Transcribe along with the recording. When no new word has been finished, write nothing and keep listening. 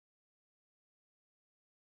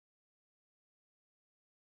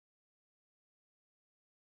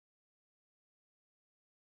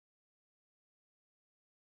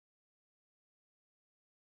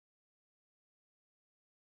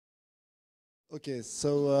Okay,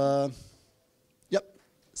 so yep.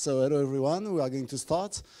 So hello everyone. We are going to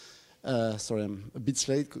start. Sorry, I'm a bit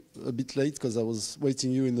late because I was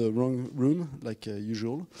waiting you in the wrong room, like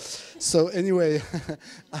usual. So anyway,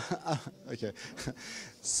 okay.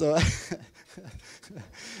 So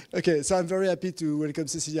okay, so I'm very happy to welcome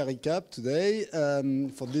Cecilia Rikap today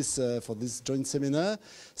for this joint seminar.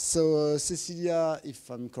 So Cecilia, if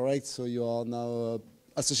I'm correct, so you are now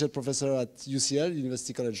associate professor at UCL,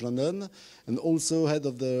 University College London, and also head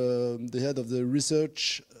of the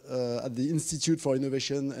research at the Institute for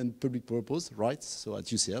Innovation and Public Purpose, right? So at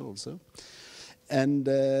UCL also. And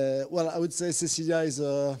well, I would say Cecilia is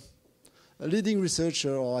a leading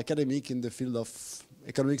researcher or academic in the field of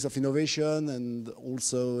economics of innovation and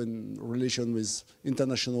also in relation with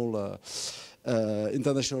international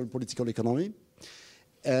political economy.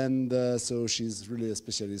 And so she's really a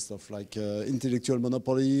specialist of like intellectual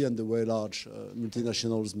monopoly and the way large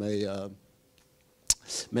multinationals may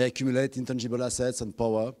accumulate intangible assets and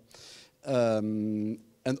power. And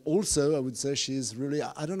also, I would say she's really,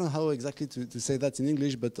 I don't know how exactly to say that in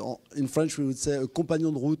English, but in French we would say a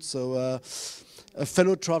compagnon de route, so a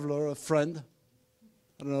fellow traveler, a friend.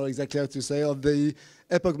 I don't know exactly how to say, of the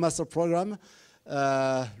Epoch Master Program.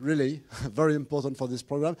 Really very important for this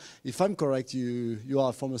program. If I'm correct, you are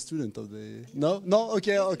a former student of the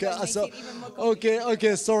okay so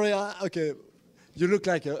okay sorry okay, you look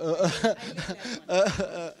like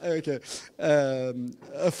okay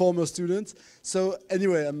a former student. So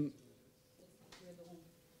anyway, I'm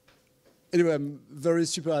very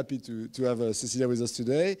super happy to have Cecilia with us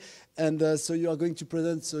today. And so you are going to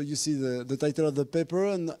present, so you see the title of the paper,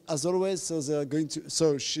 and as always, so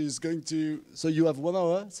you have 1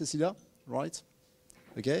 hour, Cecilia, right?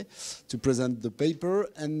 Okay, to present the paper,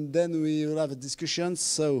 and then we will have a discussion.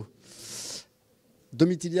 So,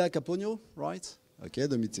 Domitila Capogno, right? Okay,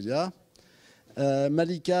 Domitila.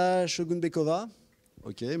 Malika Shogunbekova,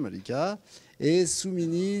 okay, Malika. Et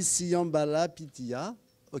Soumini Siyambala Pitia.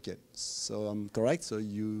 Okay, so I'm correct. So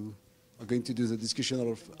you are going to do the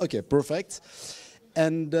discussion. Okay, perfect.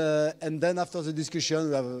 And then after the discussion,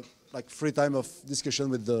 we have like free time of discussion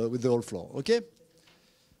with the whole floor. Okay.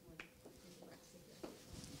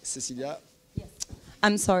 Cecilia. Yes.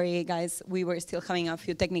 I'm sorry, guys. We were still having a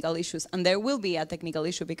few technical issues, and there will be a technical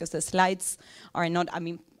issue because the slides are not. I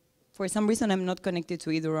mean, for some reason, I'm not connected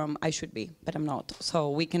to either room. I should be, but I'm not. So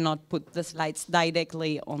we cannot put the slides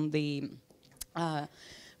directly on the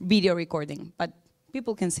video recording, but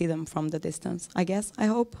people can see them from the distance, I guess, I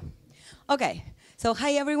hope. Okay, so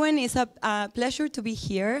hi everyone, it's a pleasure to be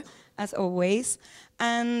here, as always.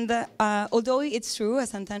 And although it's true,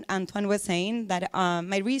 as Antoine was saying, that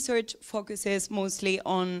my research focuses mostly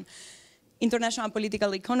on international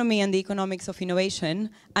political economy and the economics of innovation,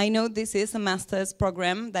 I know this is a master's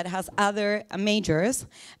program that has other majors.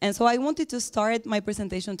 And so I wanted to start my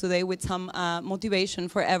presentation today with some motivation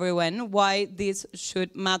for everyone, why this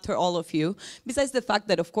should matter all of you. Besides the fact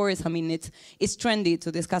that, of course, I mean, it's trendy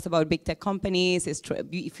to discuss about big tech companies.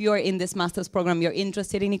 If you're in this master's program, you're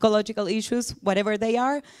interested in ecological issues, whatever they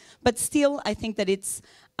are. But still, I think that it's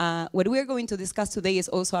what we're going to discuss today is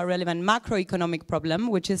also a relevant macroeconomic problem,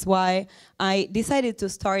 which is why I decided to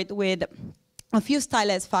start with a few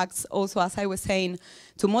stylized facts, also, as I was saying,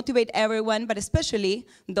 to motivate everyone, but especially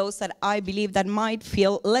those that I believe that might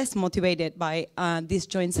feel less motivated by this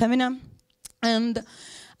joint seminar. And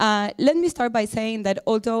let me start by saying that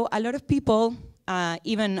although a lot of people,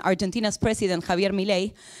 even Argentina's president, Javier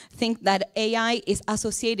Milei, think that AI is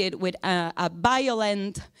associated with a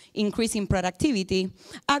violent increase in productivity.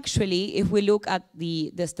 Actually, if we look at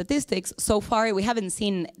the statistics, so far we haven't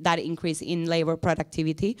seen that increase in labor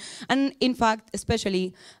productivity. And in fact,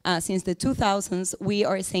 especially since the 2000s, we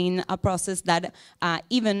are seeing a process that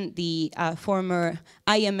even the former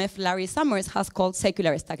IMF Larry Summers has called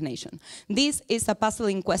secular stagnation. This is a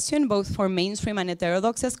puzzling question both for mainstream and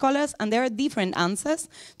heterodox scholars, and there are different answers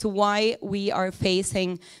to why we are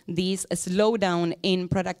facing this slowdown in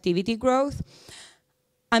productivity growth.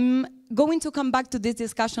 I'm going to come back to this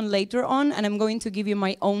discussion later on, and I'm going to give you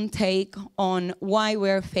my own take on why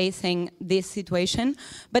we're facing this situation.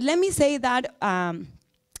 But let me say that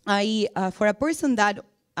for a person that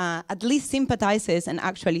at least sympathizes and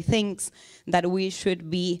actually thinks that we should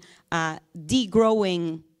be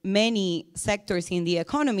degrowing many sectors in the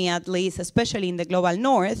economy, at least, especially in the global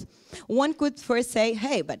north, one could first say,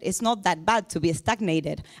 hey, but it's not that bad to be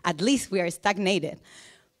stagnated. At least we are stagnated.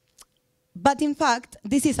 But in fact,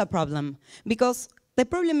 this is a problem, because the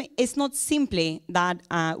problem is not simply that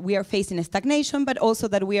we are facing a stagnation, but also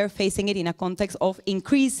that we are facing it in a context of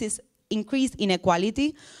increases increased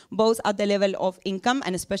inequality, both at the level of income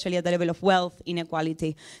and especially at the level of wealth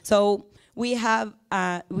inequality. So we are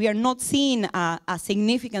not seeing a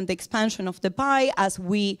significant expansion of the pie as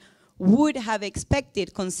we would have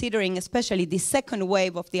expected, considering especially the second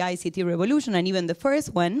wave of the ICT revolution and even the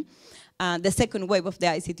first one, the second wave of the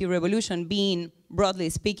ICT revolution being, broadly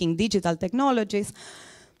speaking, digital technologies.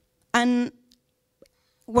 And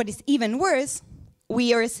what is even worse,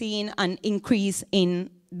 we are seeing an increase in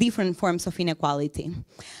different forms of inequality.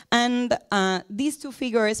 And these two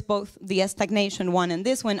figures, both the stagnation one and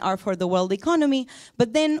this one, are for the world economy,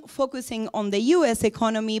 but then focusing on the US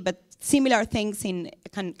economy, but similar things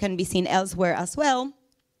can be seen elsewhere as well.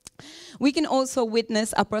 We can also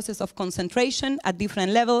witness a process of concentration at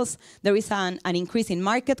different levels. There is an increase in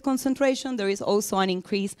market concentration. There is also an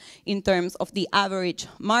increase in terms of the average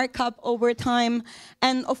markup over time.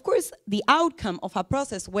 And of course, the outcome of a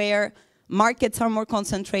process where markets are more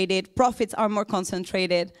concentrated, profits are more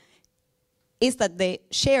concentrated, is that the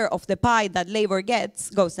share of the pie that labor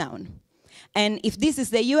gets goes down. And if this is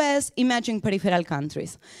the US, imagine peripheral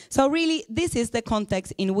countries. So really, this is the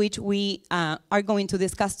context in which we are going to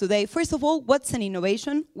discuss today. First of all, what's an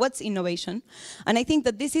innovation? What's innovation? And I think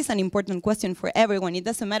that this is an important question for everyone. It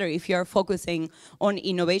doesn't matter if you're focusing on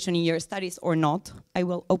innovation in your studies or not. I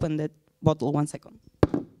will open the bottle 1 second.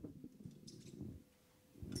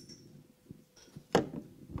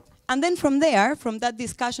 And then from there, from that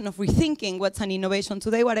discussion of rethinking what's an innovation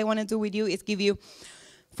today, what I want to do with you is give you,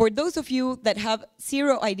 for those of you that have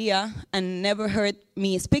zero idea and never heard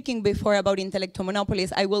me speaking before about intellectual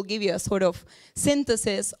monopolies, I will give you a sort of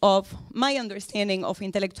synthesis of my understanding of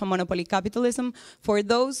intellectual monopoly capitalism. For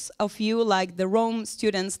those of you like the Rome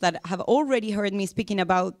students that have already heard me speaking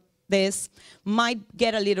about this, might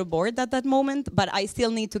get a little bored at that moment, but I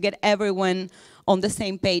still need to get everyone on the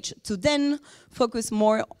same page to then focus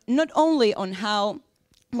more not only on how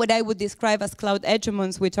what I would describe as cloud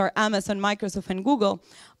hegemons, which are Amazon, Microsoft, and Google,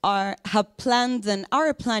 have planned and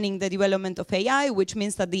are planning the development of AI, which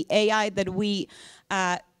means that the AI that we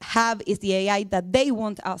have is the AI that they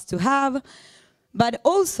want us to have. But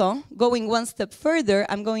also, going one step further,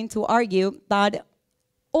 I'm going to argue that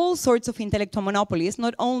all sorts of intellectual monopolies,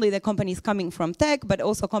 not only the companies coming from tech, but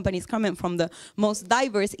also companies coming from the most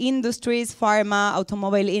diverse industries, pharma,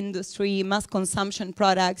 automobile industry, mass consumption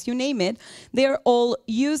products, you name it, they're all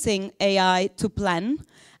using AI to plan.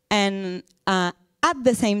 And at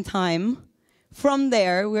the same time, from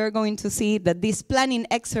there, we're going to see that this planning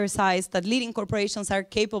exercise that leading corporations are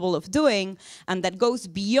capable of doing and that goes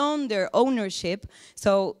beyond their ownership.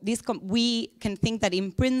 So we can think that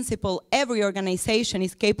in principle, every organization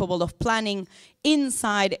is capable of planning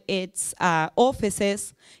inside its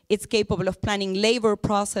offices. It's capable of planning labor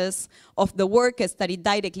process of the workers that it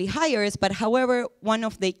directly hires. But however, one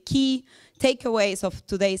of the key takeaways of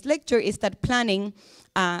today's lecture is that planning,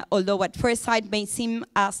 although at first sight may seem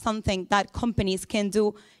as something that companies can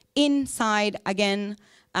do inside, again,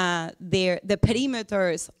 the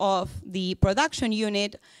perimeters of the production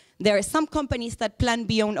unit, there are some companies that plan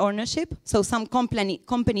beyond ownership, so some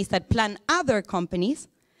companies that plan other companies,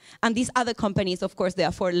 and these other companies, of course,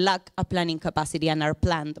 therefore lack a planning capacity and are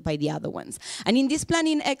planned by the other ones. And in this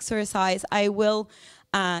planning exercise, I will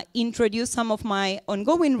introduce some of my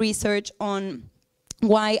ongoing research on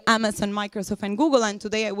why Amazon, Microsoft, and Google, and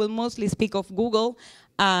today I will mostly speak of Google,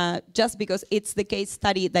 just because it's the case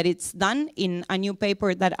study that it's done in a new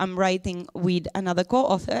paper that I'm writing with another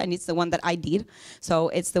co-author, and it's the one that I did, so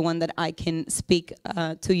it's the one that I can speak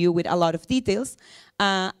to you with a lot of details.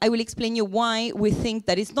 I will explain you why we think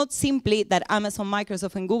that it's not simply that Amazon,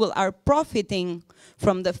 Microsoft, and Google are profiting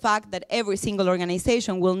from the fact that every single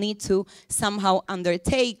organization will need to somehow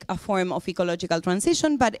undertake a form of ecological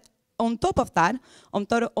transition, but on top of that, on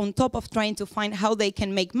top of trying to find how they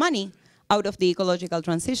can make money out of the ecological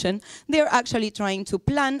transition, they're actually trying to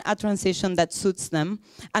plan a transition that suits them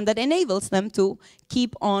and that enables them to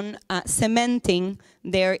keep on cementing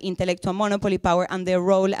their intellectual monopoly power and their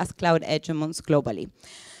role as cloud hegemons globally.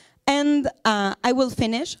 And I will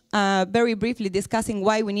finish very briefly discussing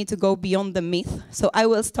why we need to go beyond the myth. So I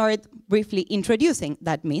will start briefly introducing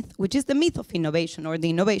that myth, which is the myth of innovation, or the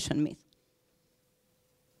innovation myth.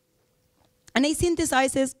 And I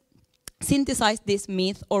synthesized this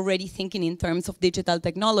myth already thinking in terms of digital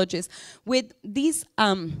technologies with these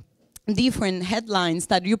different headlines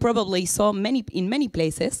that you probably saw in many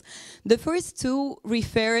places. The first two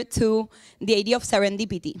refer to the idea of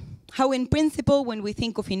serendipity. How in principle, when we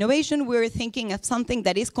think of innovation, we're thinking of something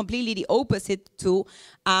that is completely the opposite to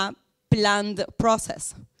a planned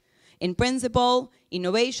process. In principle,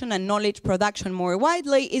 innovation and knowledge production more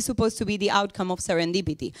widely is supposed to be the outcome of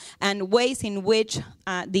serendipity. And ways in which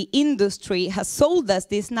the industry has sold us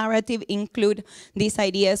this narrative include these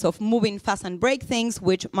ideas of moving fast and break things,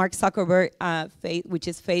 which Mark Zuckerberg, which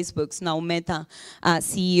is Facebook's now Meta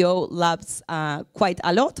CEO, loves quite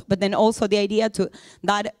a lot. But then also the idea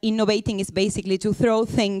that innovating is basically to throw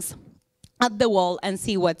things at the wall and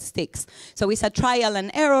see what sticks. So it's a trial and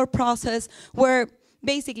error process where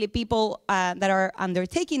basically people that are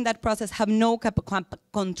undertaking that process have no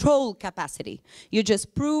control capacity. You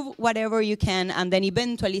just prove whatever you can, and then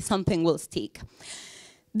eventually something will stick.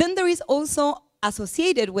 Then there is also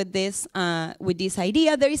associated with this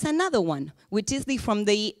idea, there is another one, which is from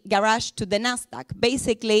the garage to the Nasdaq.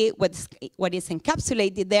 Basically, what is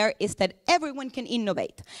encapsulated there is that everyone can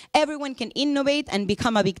innovate. Everyone can innovate and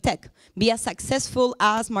become a big tech, be as successful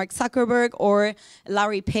as Mark Zuckerberg or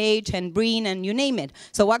Larry Page and Brin and you name it.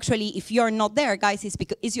 So actually, if you're not there, guys,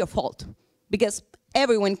 it's your fault, because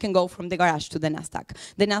everyone can go from the garage to the Nasdaq.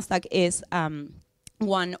 The Nasdaq is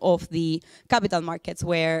one of the capital markets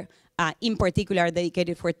where in particular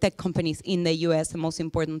dedicated for tech companies in the US. The most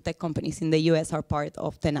important tech companies in the US are part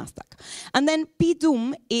of the Nasdaq. And then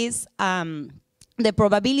P-Doom is the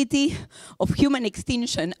probability of human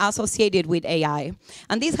extinction associated with AI.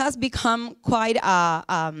 And this has become quite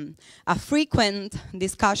a frequent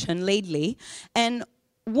discussion lately. And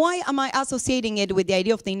why am I associating it with the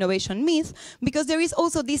idea of the innovation myth? Because there is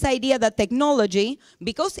also this idea that technology,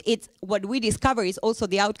 because it's what we discover is also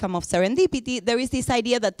the outcome of serendipity, there is this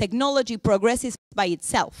idea that technology progresses by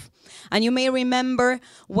itself. And you may remember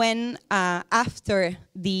when after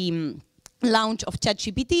the launch of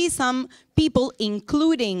ChatGPT, some people,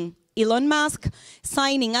 including Elon Musk,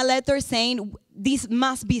 signing a letter saying this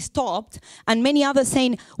must be stopped, and many others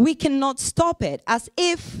saying we cannot stop it, as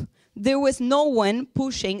if there was no one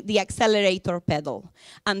pushing the accelerator pedal.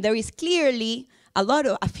 And there is clearly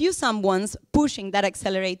a few someones pushing that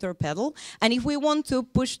accelerator pedal. And if we want to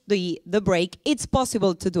push the brake, it's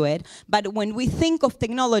possible to do it. But when we think of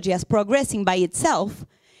technology as progressing by itself,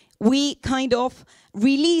 we kind of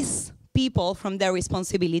release people from their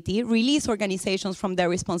responsibility, release organizations from their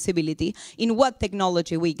responsibility in what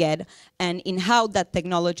technology we get and in how that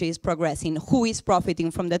technology is progressing, who is profiting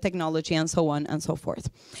from the technology, and so on and so forth.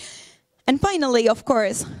 And finally, of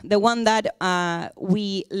course, the one that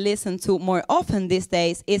we listen to more often these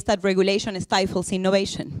days is that regulation stifles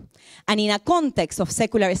innovation. And in a context of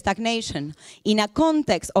secular stagnation, in a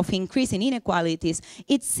context of increasing inequalities,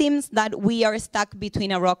 it seems that we are stuck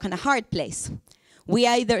between a rock and a hard place. We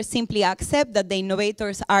either simply accept that the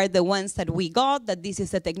innovators are the ones that we got, that this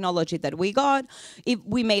is the technology that we got, if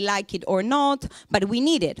we may like it or not, but we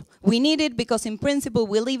need it. We need it because in principle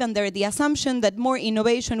we live under the assumption that more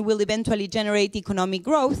innovation will eventually generate economic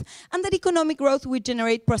growth, and that economic growth will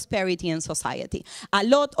generate prosperity in society. A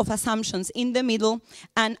lot of assumptions in the middle,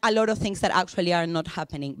 and a lot of things that actually are not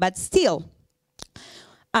happening. But still,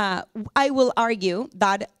 I will argue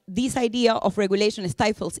that this idea of regulation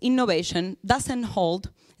stifles innovation doesn't hold.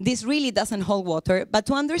 This really doesn't hold water. But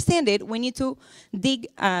to understand it, we need to dig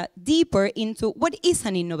deeper into what is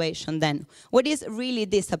an innovation then? What is really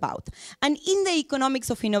this about? And in the economics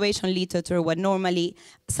of innovation literature, what normally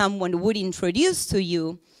someone would introduce to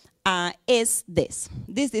you is this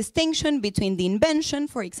distinction between the invention,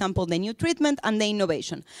 for example, the new treatment, and the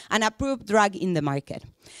innovation, an approved drug in the market.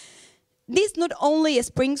 This not only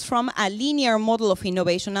springs from a linear model of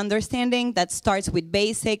innovation understanding that starts with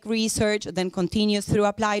basic research, then continues through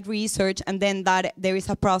applied research, and then that there is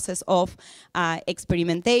a process of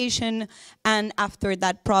experimentation, and after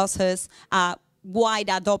that process, wide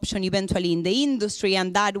adoption eventually in the industry,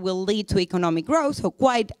 and that will lead to economic growth, so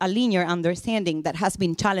quite a linear understanding that has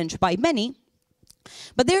been challenged by many.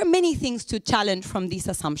 But there are many things to challenge from this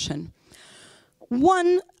assumption.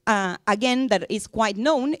 One, again, that is quite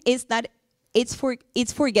known is that it's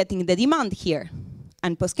forgetting the demand here.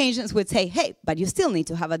 And post-Keynesians would say, hey, but you still need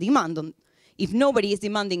to have a demand. If nobody is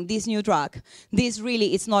demanding this new drug, this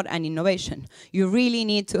really is not an innovation. You really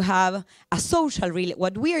need to have a social,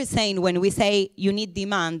 what we are saying when we say you need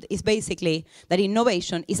demand is basically that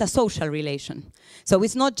innovation is a social relation. So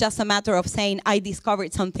it's not just a matter of saying, I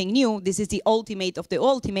discovered something new, this is the ultimate of the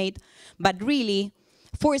ultimate, but really,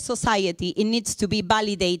 for society, it needs to be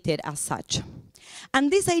validated as such.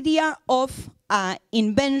 And this idea of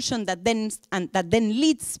invention that then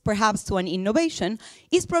leads perhaps to an innovation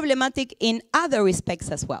is problematic in other respects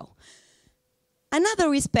as well. Another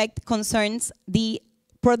respect concerns the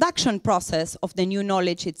production process of the new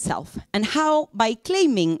knowledge itself, and how by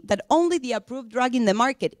claiming that only the approved drug in the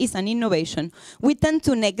market is an innovation, we tend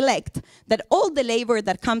to neglect that all the labor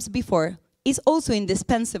that comes before is also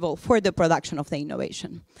indispensable for the production of the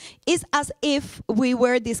innovation. It's as if we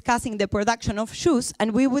were discussing the production of shoes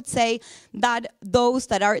and we would say that those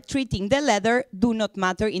that are treating the leather do not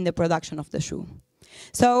matter in the production of the shoe.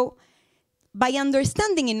 So, by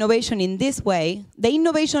understanding innovation in this way, the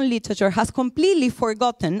innovation literature has completely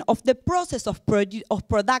forgotten of the process of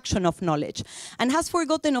production of knowledge, and has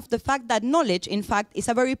forgotten of the fact that knowledge, in fact, is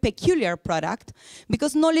a very peculiar product,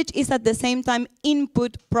 because knowledge is at the same time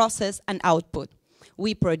input, process, and output.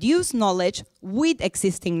 We produce knowledge with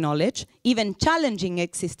existing knowledge, even challenging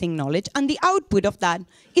existing knowledge, and the output of that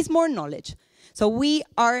is more knowledge. So we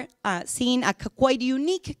are seeing a quite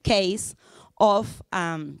unique case of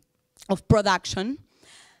production.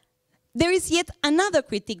 There is yet another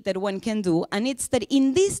critique that one can do, and it's that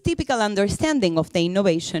in this typical understanding of the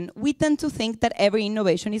innovation, we tend to think that every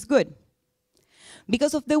innovation is good.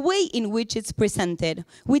 Because of the way in which it's presented,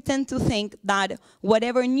 we tend to think that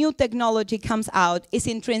whatever new technology comes out is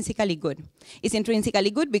intrinsically good. It's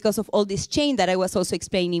intrinsically good because of all this chain that I was also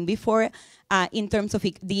explaining before in terms of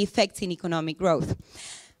the effects in economic growth.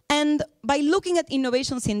 And by looking at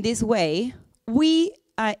innovations in this way, we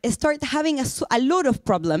start having a lot of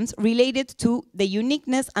problems related to the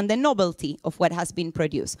uniqueness and the novelty of what has been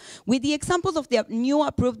produced. With the examples of the new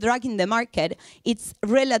approved drug in the market, it's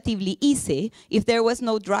relatively easy. If there was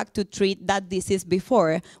no drug to treat that disease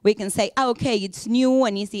before, we can say, oh, okay, it's new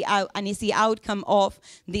and it's the outcome of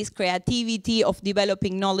this creativity of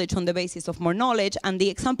developing knowledge on the basis of more knowledge, and the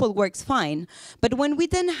example works fine. But when we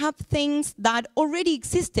then have things that already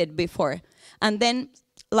existed before, and then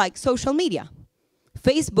like social media,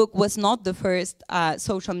 Facebook was not the first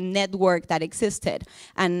social network that existed,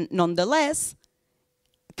 and nonetheless,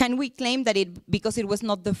 can we claim that because it was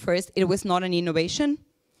not the first, it was not an innovation?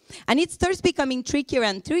 And it starts becoming trickier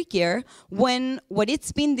and trickier when what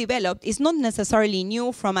it's been developed is not necessarily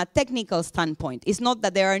new from a technical standpoint. It's not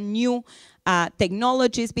that there are new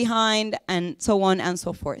technologies behind, and so on and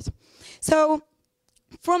so forth. So,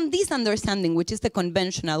 from this understanding, which is the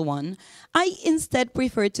conventional one, I instead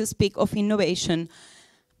prefer to speak of innovation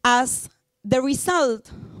as the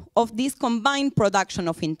result of this combined production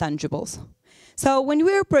of intangibles. So when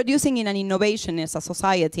we are producing in an innovation as a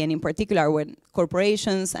society, and in particular when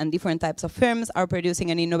corporations and different types of firms are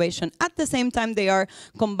producing an innovation, at the same time they are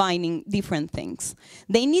combining different things.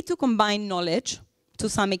 They need to combine knowledge to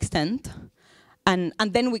some extent, and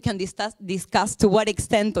then we can discuss to what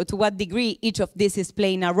extent or to what degree each of these is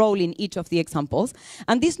playing a role in each of the examples.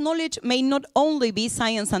 And this knowledge may not only be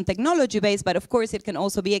science and technology based, but of course it can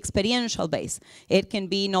also be experiential based. It can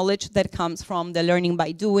be knowledge that comes from the learning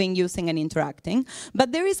by doing, using, and interacting.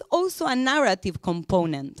 But there is also a narrative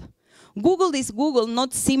component. Google is Google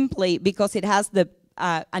not simply because it has the,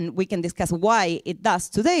 and we can discuss why it does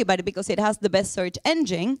today, but because it has the best search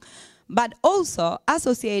engine. But also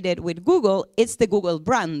associated with Google, it's the Google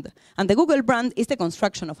brand. And the Google brand is the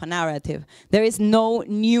construction of a narrative. There is no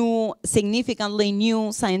new, significantly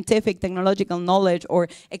new scientific, technological knowledge or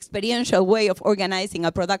experiential way of organizing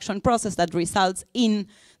a production process that results in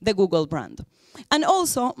the Google brand. And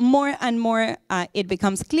also, more and more, it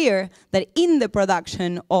becomes clear that in the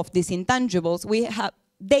production of these intangibles, we have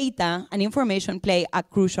data and information play a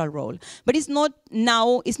crucial role. But it's not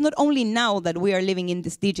only now that we are living in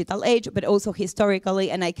this digital age, but also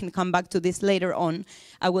historically, and I can come back to this later on.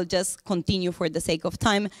 I will just continue for the sake of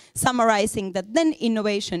time, summarizing that then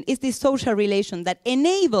innovation is this social relation that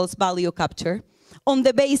enables value capture on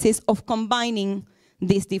the basis of combining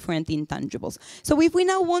these different intangibles. So if we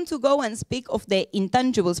now want to go and speak of the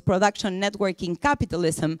intangibles production networking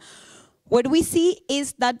capitalism, what we see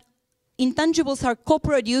is that intangibles are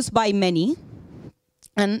co-produced by many,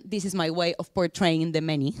 and this is my way of portraying the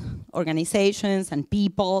many organizations and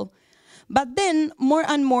people. But then, more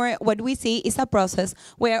and more, what we see is a process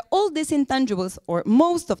where all these intangibles, or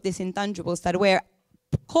most of these intangibles that were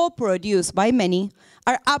co-produced by many,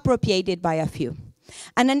 are appropriated by a few.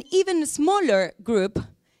 And an even smaller group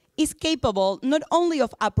is capable not only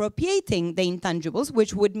of appropriating the intangibles,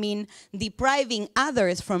 which would mean depriving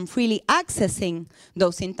others from freely accessing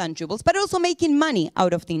those intangibles, but also making money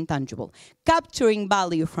out of the intangible, capturing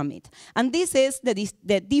value from it. And this is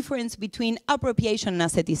the difference between appropriation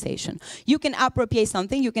and assetization. You can appropriate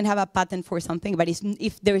something, you can have a patent for something, but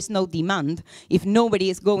if there is no demand, if nobody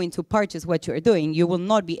is going to purchase what you're doing, you will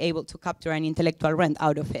not be able to capture an intellectual rent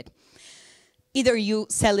out of it. Either you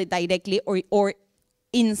sell it directly or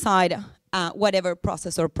inside whatever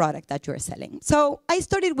process or product that you're selling. So I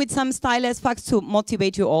started with some stylized facts to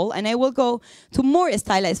motivate you all, and I will go to more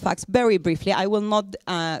stylized facts very briefly. I will not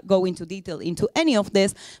go into detail into any of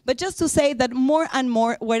this, but just to say that more and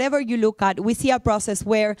more, wherever you look at, we see a process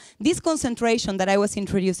where this concentration that I was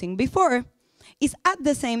introducing before is at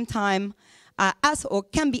the same time or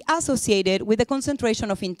can be associated with the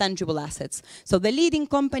concentration of intangible assets. So the leading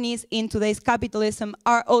companies in today's capitalism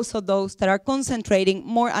are also those that are concentrating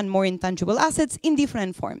more and more intangible assets in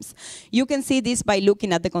different forms. You can see this by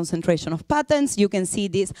looking at the concentration of patents. You can see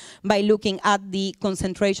this by looking at the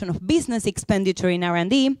concentration of business expenditure in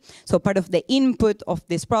R&D, so part of the input of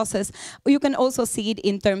this process. You can also see it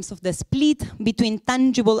in terms of the split between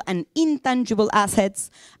tangible and intangible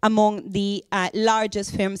assets among the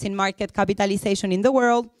largest firms in market capitalization in the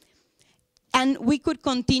world. And we could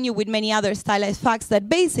continue with many other stylized facts that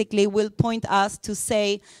basically will point us to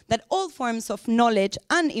say that all forms of knowledge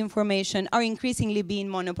and information are increasingly being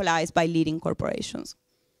monopolized by leading corporations.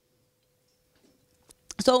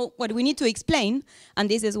 So what we need to explain, and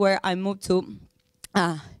this is where I move to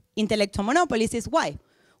intellectual monopolies, is why.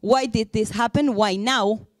 Why did this happen? Why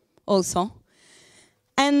now also?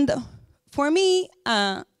 And for me,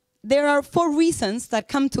 there are 4 reasons that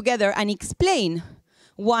come together and explain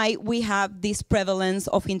why we have this prevalence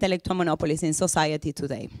of intellectual monopolies in society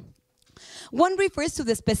today. One refers to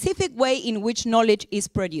the specific way in which knowledge is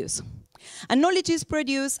produced. And knowledge is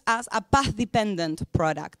produced as a path-dependent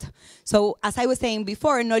product. So as I was saying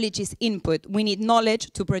before, knowledge is input. We need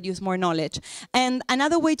knowledge to produce more knowledge. And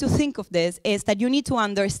another way to think of this is that you need to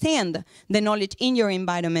understand the knowledge in your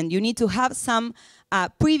environment. You need to have some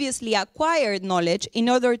previously acquired knowledge in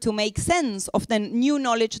order to make sense of the new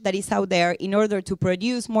knowledge that is out there, in order to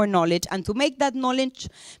produce more knowledge and to make that knowledge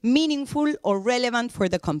meaningful or relevant for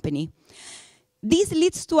the company. This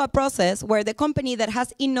leads to a process where the company that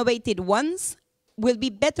has innovated once will be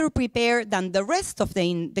better prepared than the rest of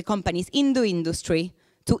the companies in the industry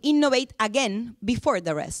to innovate again before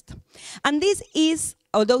the rest. And this is,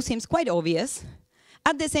 although seems quite obvious,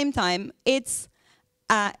 at the same time, it's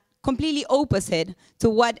completely opposite to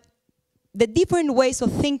what the different ways of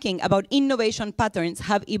thinking about innovation patterns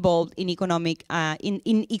have evolved in economics,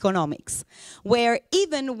 where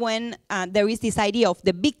even when there is this idea of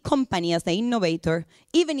the big company as the innovator,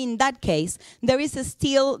 even in that case, there is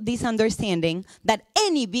still this understanding that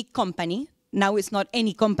any big company, now it's not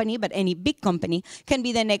any company, but any big company, can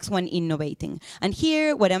be the next one innovating. And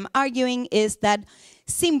here, what I'm arguing is that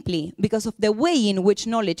simply because of the way in which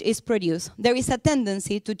knowledge is produced, there is a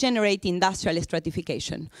tendency to generate industrial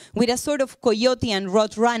stratification, with a sort of coyote and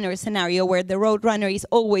roadrunner scenario where the roadrunner is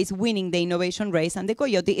always winning the innovation race and the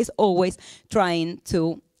coyote is always trying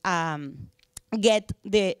to get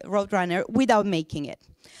the roadrunner without making it.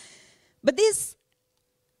 But this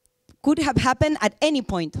could have happened at any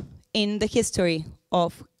point in the history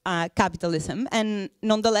of capitalism, and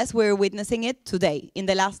nonetheless we're witnessing it today. In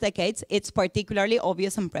the last decades, it's particularly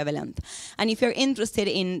obvious and prevalent. And if you're interested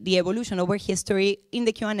in the evolution over history, in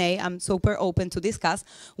the Q&A, I'm super open to discuss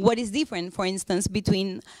what is different, for instance,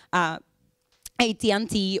 between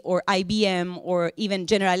AT&T or IBM or even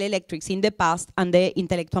General Electric in the past and the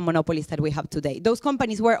intellectual monopolies that we have today. Those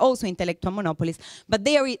companies were also intellectual monopolies, but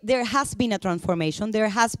there has been a transformation, there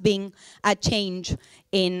has been a change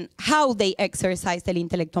in how they exercise the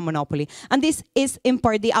intellectual monopoly. And this is in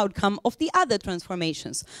part the outcome of the other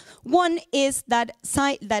transformations. One is that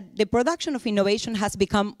the production of innovation has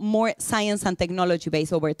become more science and technology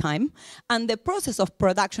based over time, and the process of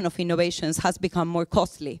production of innovations has become more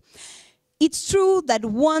costly. It's true that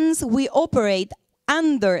once we operate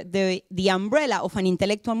under the umbrella of an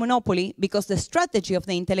intellectual monopoly, because the strategy of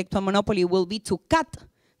the intellectual monopoly will be to cut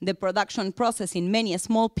the production process in many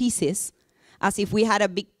small pieces, as if we had a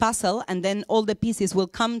big puzzle, and then all the pieces will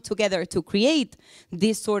come together to create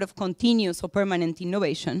this sort of continuous or permanent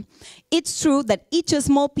innovation. It's true that each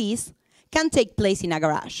small piece can take place in a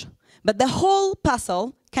garage, but the whole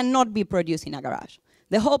puzzle cannot be produced in a garage.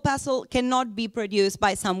 The whole puzzle cannot be produced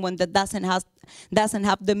by someone that doesn't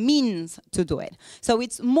have the means to do it. So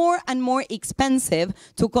it's more and more expensive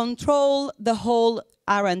to control the whole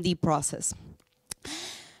R&D process.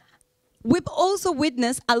 We've also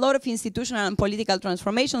witnessed a lot of institutional and political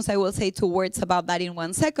transformations. I will say 2 words about that in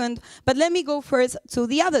 1 second. But let me go first to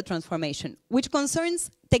the other transformation, which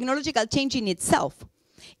concerns technological change in itself.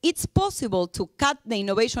 it's possible to cut the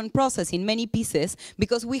innovation process in many pieces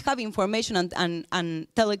because we have information and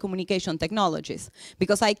telecommunication technologies.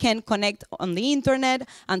 Because I can connect on the internet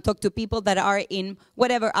and talk to people that are in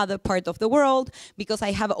whatever other part of the world, because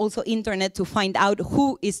I have also internet to find out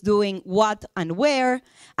who is doing what and where,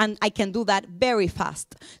 and I can do that very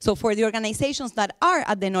fast. So for the organizations that are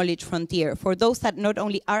at the knowledge frontier, for those that not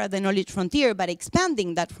only are at the knowledge frontier, but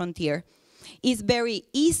expanding that frontier, it's very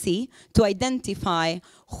easy to identify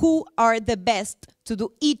who are the best to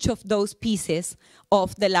do each of those pieces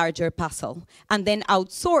of the larger puzzle, and then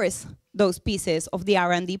outsource those pieces of the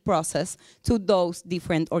R&D process to those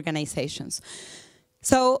different organizations.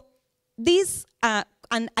 So this,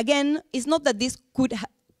 and again, it's not that this could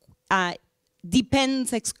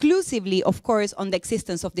depends exclusively, of course, on the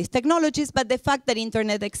existence of these technologies, but the fact that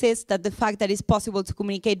internet exists, that the fact that it's possible to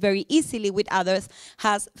communicate very easily with others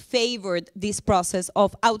has favored this process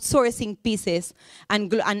of outsourcing pieces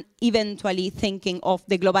and eventually thinking of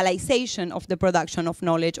the globalization of the production of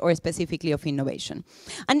knowledge, or specifically of innovation.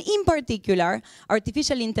 And in particular,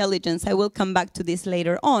 artificial intelligence, I will come back to this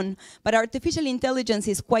later on, but artificial intelligence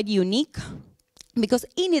is quite unique, because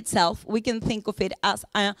in itself, we can think of it as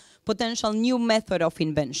a potential new method of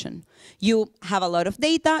invention. You have a lot of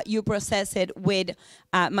data, you process it with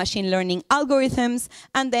machine learning algorithms,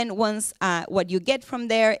 and then once what you get from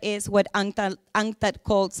there is what UNCTAD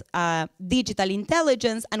calls digital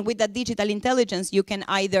intelligence, and with that digital intelligence, you can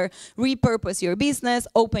either repurpose your business,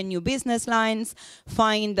 open new business lines,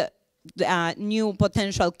 find new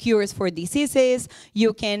potential cures for diseases,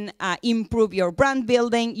 you can improve your brand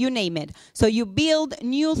building, you name it. So you build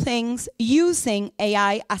new things using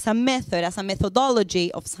AI as a method, as a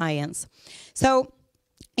methodology of science. So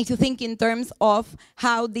if you think in terms of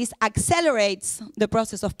how this accelerates the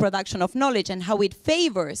process of production of knowledge and how it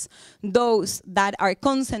favors those that are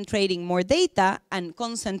concentrating more data and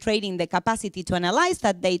concentrating the capacity to analyze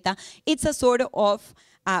that data, it's a sort of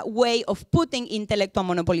way of putting intellectual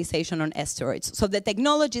monopolization on steroids. So the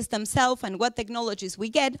technologies themselves and what technologies we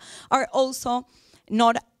get are also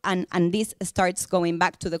not, and this starts going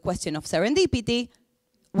back to the question of serendipity.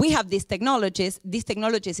 We have these technologies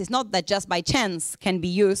is not that just by chance can be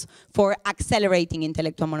used for accelerating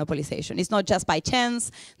intellectual monopolization. It's not just by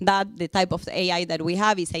chance that the type of AI that we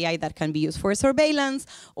have is AI that can be used for surveillance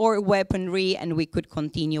or weaponry, and we could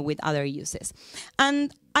continue with other uses.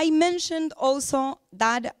 And I mentioned also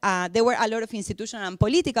that there were a lot of institutional and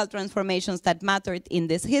political transformations that mattered in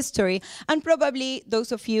this history, and probably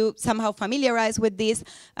those of you somehow familiarized with this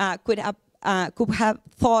could have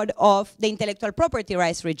thought of the intellectual property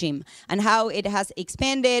rights regime and how it has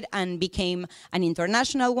expanded and became an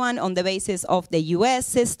international one on the basis of the US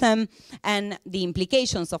system, and the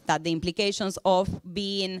implications of that, the implications of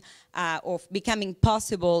becoming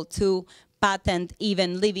possible to patent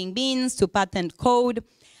even living beings, to patent code.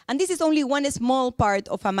 And this is only one small part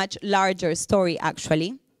of a much larger story,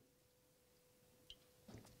 actually,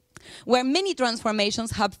 where many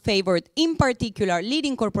transformations have favored, in particular,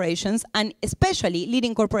 leading corporations, and especially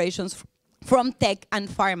leading corporations from tech and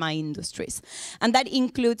pharma industries. And that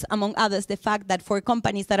includes, among others, the fact that for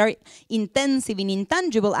companies that are intensive in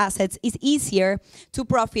intangible assets, it's easier to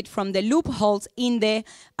profit from the loopholes in the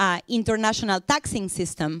international taxing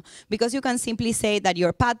system, because you can simply say that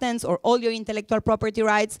your patents or all your intellectual property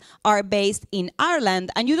rights are based in Ireland,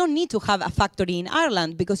 and you don't need to have a factory in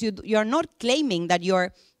Ireland, because you're not claiming that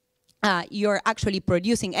you're actually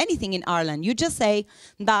producing anything in Ireland. You just say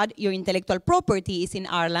that your intellectual property is in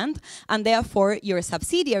Ireland, and therefore your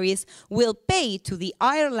subsidiaries will pay to the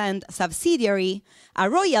Ireland subsidiary a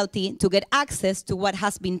royalty to get access to what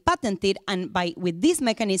has been patented, and with this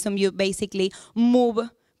mechanism you basically move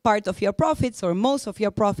part of your profits or most of your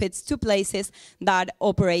profits to places that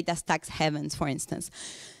operate as tax havens, for instance.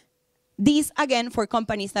 This, again, for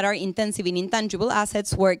companies that are intensive in intangible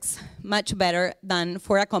assets, works much better than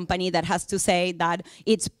for a company that has to say that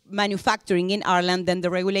it's manufacturing in Ireland. Then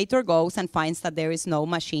the regulator goes and finds that there is no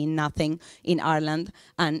machine, nothing in Ireland,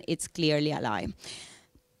 and it's clearly a lie.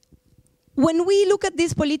 When we look at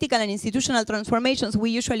these political and institutional transformations,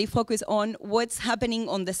 we usually focus on what's happening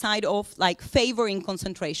on the side of favoring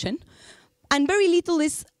concentration, and very little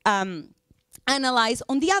is analyze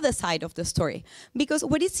on the other side of the story. Because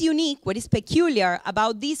what is unique, what is peculiar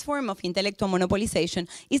about this form of intellectual monopolization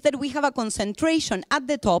is that we have a concentration at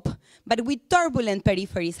the top, but with turbulent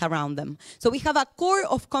peripheries around them. So we have a core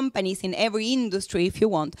of companies in every industry, if you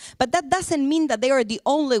want, but that doesn't mean that they are the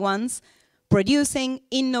only ones producing,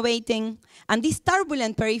 innovating, and this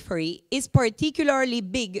turbulent periphery is particularly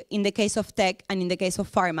big in the case of tech and in the case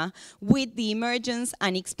of pharma, with the emergence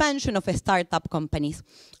and expansion of startup companies.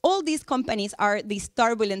 All these companies are this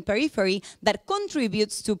turbulent periphery that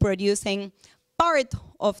contributes to producing part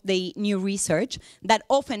of the new research that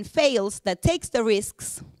often fails, that takes the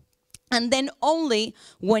risks, and then only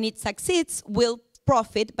when it succeeds will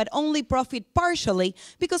profit, but only profit partially,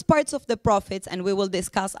 because parts of the profits, and we will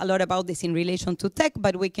discuss a lot about this in relation to tech,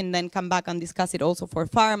 but we can then come back and discuss it also for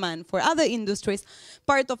pharma and for other industries,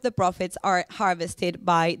 part of the profits are harvested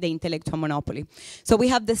by the intellectual monopoly. So we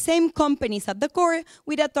have the same companies at the core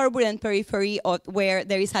with a turbulent periphery where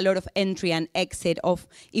there is a lot of entry and exit of,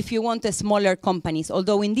 if you want, smaller companies.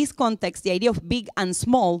 Although in this context, the idea of big and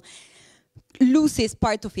small loses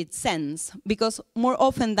part of its sense, because more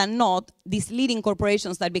often than not, these leading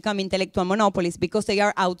corporations that become intellectual monopolies, because they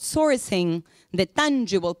are outsourcing the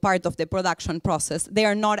tangible part of the production process, they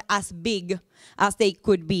are not as big as they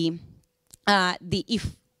could be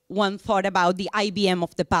if one thought about the IBM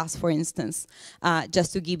of the past, for instance,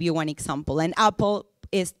 just to give you one example. And Apple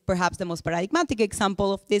is perhaps the most paradigmatic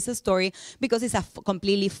example of this story, because it's a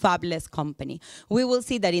completely fabless company. We will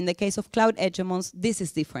see that in the case of cloud hegemons, this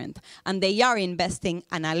is different. And they are investing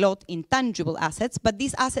a lot in tangible assets, but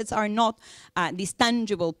these assets are not this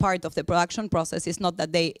tangible part of the production process. It's not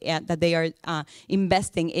that they are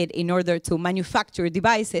investing it in order to manufacture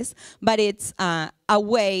devices, but it's a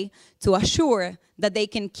way to assure that they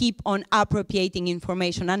can keep on appropriating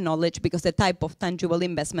information and knowledge, because the type of tangible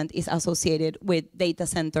investment is associated with data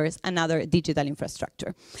centers and other digital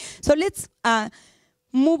infrastructure. So let's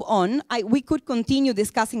move on. We could continue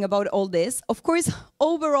discussing about all this. Of course,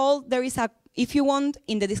 overall, there is if you want,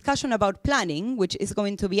 in the discussion about planning, which is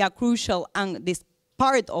going to be a crucial and this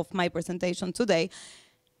part of my presentation today,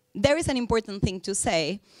 there is an important thing to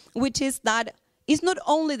say, which is that it's not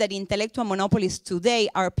only that intellectual monopolies today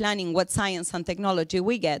are planning what science and technology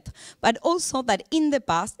we get, but also that in the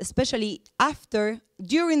past, especially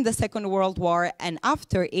during the Second World War and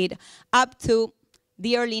after it, up to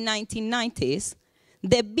the early 1990s,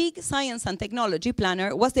 the big science and technology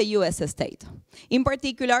planner was the US state. In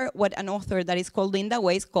particular, what an author that is called Linda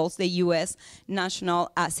Weiss calls the US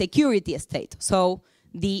national security state. So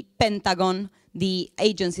the Pentagon, the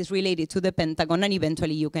agencies related to the Pentagon, and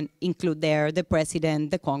eventually you can include there the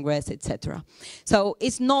president, the Congress, etc. So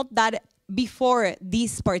it's not that before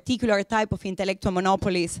this particular type of intellectual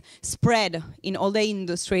monopolies spread in all the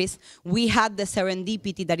industries, we had the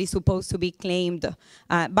serendipity that is supposed to be claimed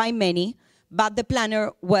by many, but the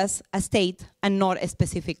planner was a state and not a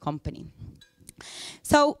specific company.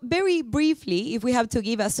 So very briefly, if we have to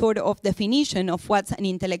give a sort of definition of what's an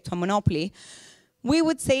intellectual monopoly, we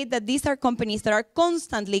would say that these are companies that are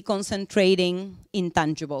constantly concentrating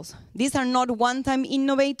intangibles. These are not one-time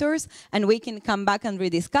innovators, and we can come back and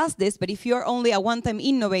rediscuss this, but if you're only a one-time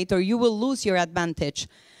innovator, you will lose your advantage.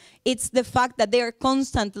 It's the fact that they are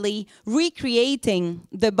constantly recreating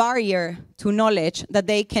the barrier to knowledge that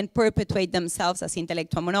they can perpetuate themselves as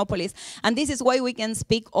intellectual monopolies. And this is why we can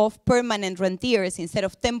speak of permanent rentiers instead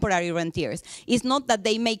of temporary rentiers. It's not that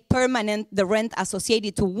they make permanent the rent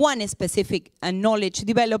associated to one specific knowledge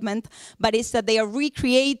development, but it's that they are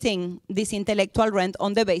recreating this intellectual rent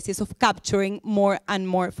on the basis of capturing more and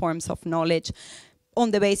more forms of knowledge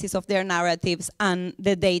on the basis of their narratives and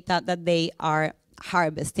the data that they are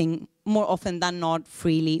harvesting more often than not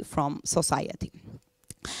freely from society.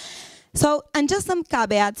 So, and just some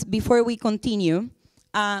caveats before we continue.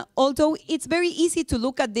 Although it's very easy to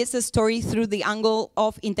look at this story through the angle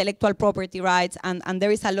of intellectual property rights, and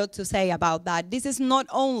there is a lot to say about that. This is not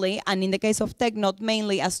only, and in the case of tech, not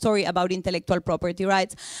mainly a story about intellectual property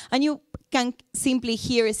rights. And you can simply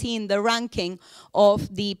here see in the ranking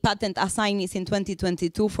of the patent assignees in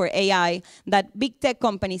 2022 for AI that big tech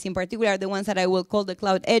companies, in particular the ones that I will call the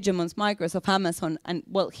cloud hegemons, Microsoft, Amazon, and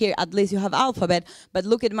well, here at least you have Alphabet, but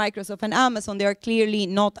look at Microsoft and Amazon, they are clearly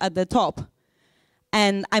not at the top.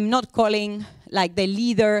 And I'm not calling like the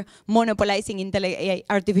leader monopolizing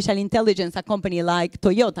artificial intelligence a company like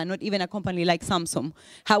Toyota, not even a company like Samsung.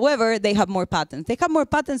 However, they have more patents. They have more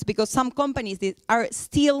patents because some companies are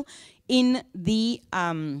still with the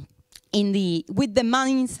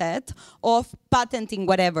mindset of patenting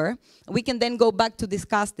whatever. We can then go back to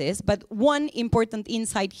discuss this, but one important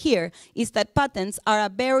insight here is that patents are a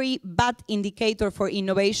very bad indicator for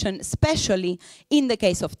innovation, especially in the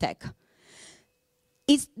case of tech.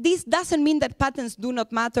 This doesn't mean that patents do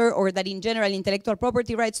not matter or that in general intellectual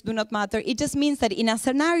property rights do not matter. It just means that in a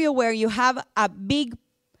scenario where you have a big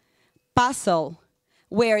puzzle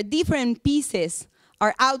where different pieces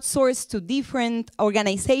are outsourced to different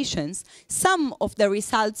organizations, some of the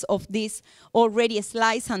results of this already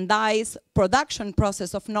slice and dice production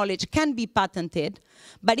process of knowledge can be patented,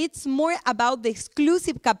 but it's more about the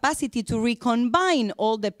exclusive capacity to recombine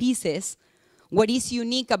all the pieces, what is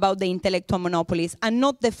unique about the intellectual monopolies, and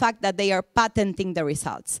not the fact that they are patenting the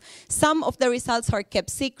results. Some of the results are kept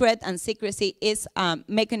secret, and secrecy is a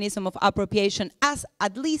mechanism of appropriation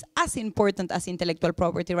at least as important as intellectual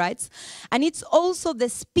property rights. And it's also the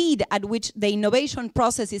speed at which the innovation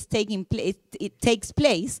process is taking place, it takes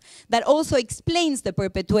place, that also explains the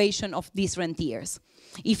perpetuation of these rentiers.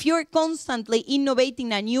 If you're constantly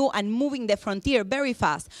innovating anew and moving the frontier very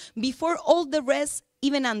fast, before all the rest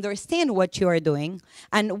even understand what you are doing,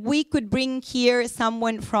 and we could bring here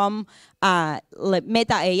someone from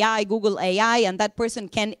Meta AI, Google AI, and that person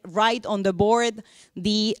can write on the board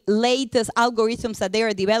the latest algorithms that they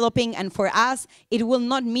are developing, and for us, it will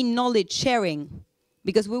not mean knowledge sharing,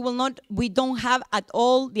 because we don't have at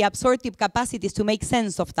all the absorptive capacities to make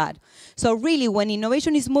sense of that. So really, when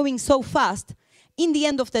innovation is moving so fast, in the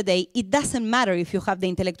end of the day, it doesn't matter if you have the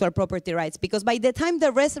intellectual property rights, because by the time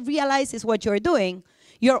the rest realizes what you're doing,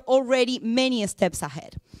 you're already many steps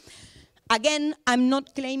ahead. Again, I'm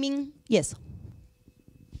not claiming, yes?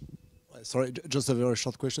 Sorry, just a very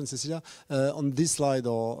short question, Cecilia. On this slide,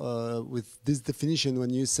 or with this definition,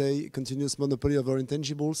 when you say continuous monopoly over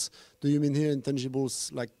intangibles, do you mean here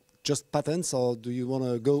intangibles like just patents, or do you want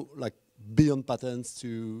to go like beyond patents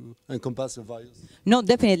to encompass the values? No,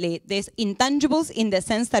 definitely. There's intangibles in the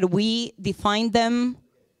sense that we define them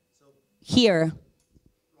here.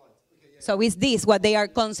 So is this what they are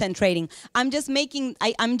concentrating? I'm just making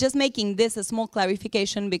this a small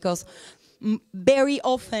clarification, because very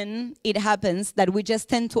often it happens that we just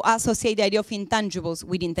tend to associate the idea of intangibles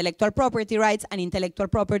with intellectual property rights and intellectual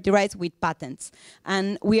property rights with patents.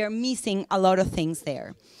 And we are missing a lot of things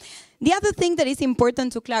there. The other thing that is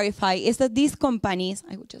important to clarify is that these companies,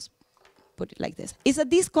 I would just put it like this, is that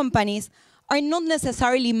these companies are not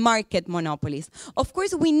necessarily market monopolies. Of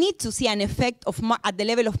course, we need to see an effect of at the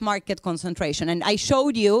level of market concentration. And I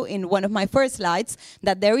showed you in one of my first slides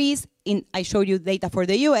that there is, I showed you data for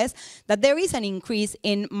the US, that there is an increase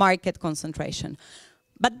in market concentration.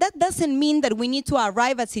 But that doesn't mean that we need to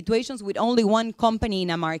arrive at situations with only one company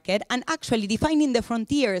in a market, and actually defining the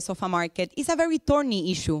frontiers of a market is a very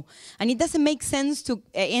thorny issue. And it doesn't make sense to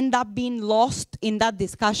end up being lost in that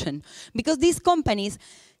discussion, because these companies,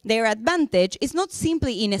 their advantage is not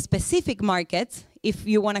simply in a specific market, if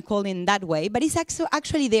you want to call it that way, but it's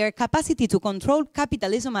actually their capacity to control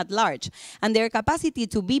capitalism at large, and their capacity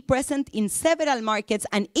to be present in several markets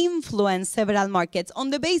and influence several markets on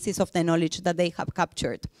the basis of the knowledge that they have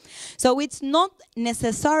captured. So it's not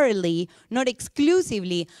necessarily, not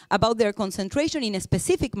exclusively about their concentration in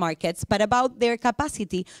specific markets, but about their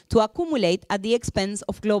capacity to accumulate at the expense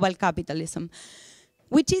of global capitalism.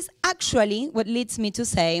 Which is actually what leads me to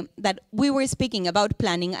say that we were speaking about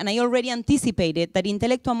planning, and I already anticipated that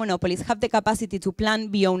intellectual monopolies have the capacity to plan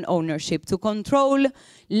beyond ownership, to control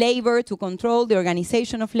labor, to control the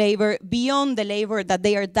organization of labor beyond the labor that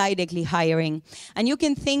they are directly hiring. And you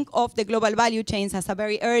can think of the global value chains as a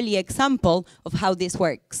very early example of how this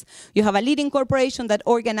works. You have a leading corporation that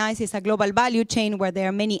organizes a global value chain where there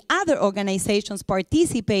are many other organizations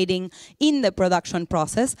participating in the production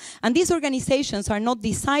process, and these organizations are not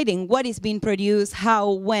deciding what is being produced, how,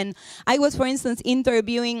 when. I was, for instance,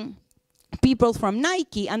 interviewing people from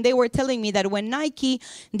Nike, and they were telling me that when Nike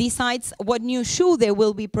decides what new shoe they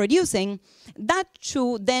will be producing, that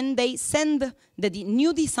shoe, then they send the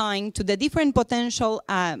new design to the different potential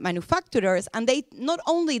manufacturers, and they not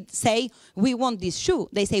only say, we want this shoe,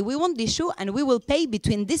 they say, we want this shoe, and we will pay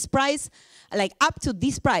between this price, like up to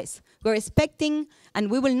this price. We're expecting, and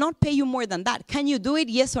we will not pay you more than that. Can you do it,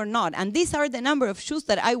 yes or not? And these are the number of shoes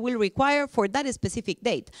that I will require for that specific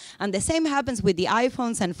date. And the same happens with the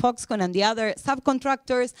iPhones and Foxconn and the other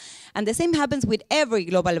subcontractors, and the same happens with every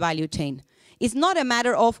global value chain. It's not a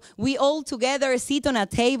matter of we all together sit on a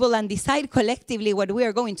table and decide collectively what we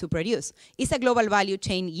are going to produce. It's a global value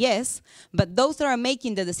chain, yes, but those that are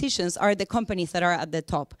making the decisions are the companies that are at the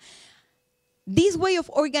top. This way of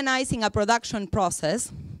organizing a production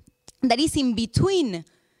process that is in between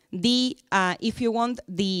the, if you want,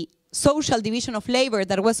 the social division of labor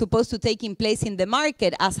that was supposed to take in place in the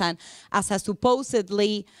market as a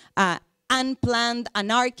supposedly unplanned,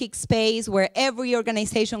 anarchic space where every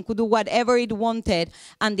organization could do whatever it wanted,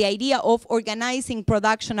 and the idea of organizing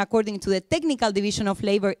production according to the technical division of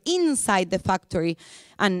labor inside the factory,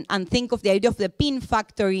 and think of the idea of the pin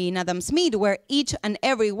factory in Adam Smith, where each and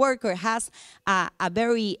every worker has a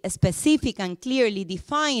very specific and clearly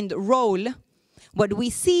defined role, what we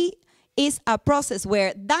see is a process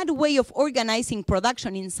where that way of organizing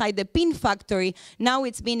production inside the pin factory, now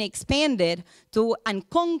it's been expanded to and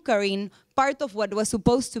conquering part of what was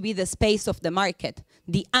supposed to be the space of the market,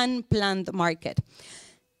 the unplanned market.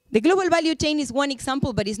 The global value chain is one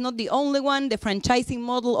example, but it's not the only one. The franchising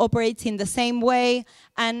model operates in the same way,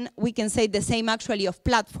 and we can say the same actually of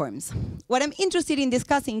platforms. What I'm interested in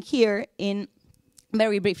discussing here in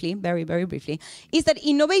very briefly, very briefly, is that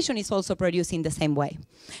innovation is also produced in the same way.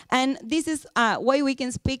 And this is why we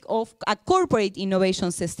can speak of a corporate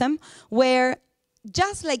innovation system where,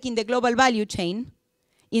 just like in the global value chain,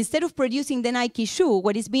 instead of producing the Nike shoe,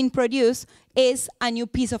 what is being produced is a new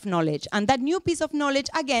piece of knowledge. And that new piece of knowledge,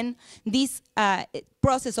 again, this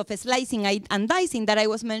process of slicing and dicing that I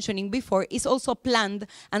was mentioning before is also planned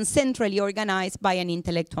and centrally organized by an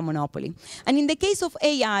intellectual monopoly. And in the case of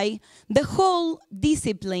AI, the whole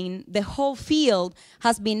discipline, the whole field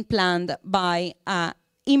has been planned by,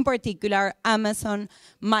 in particular, Amazon,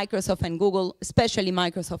 Microsoft, and Google, especially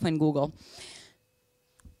Microsoft and Google.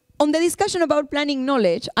 On the discussion about planning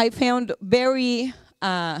knowledge, I found very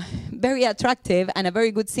attractive and a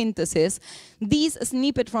very good synthesis this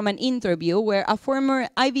snippet from an interview where a former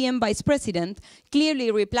IBM vice president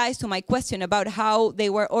clearly replies to my question about how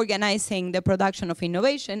they were organizing the production of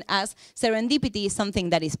innovation as serendipity is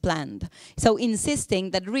something that is planned. So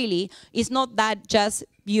insisting that really it's not that just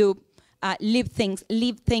you leave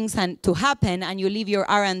things and to happen, and you leave your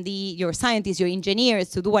R&D, your scientists, your engineers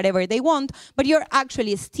to do whatever they want, but you're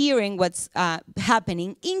actually steering what's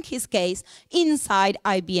happening, in his case, inside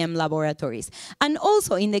IBM laboratories. And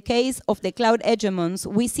also in the case of the cloud hegemons,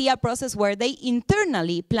 we see a process where they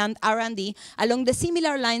internally planned R&D along the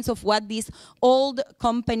similar lines of what these old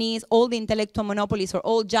companies, old intellectual monopolies, or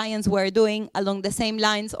old giants were doing, along the same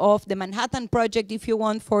lines of the Manhattan Project, if you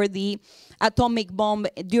want, for the atomic bomb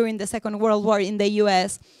during the Second World War in the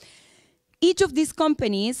US. Each of these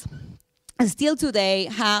companies still today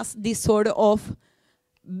has this sort of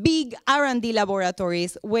big R&D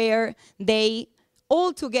laboratories where they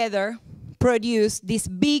all together produce these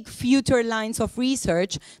big future lines of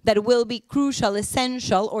research that will be crucial,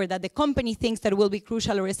 essential, or that the company thinks that will be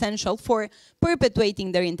crucial or essential for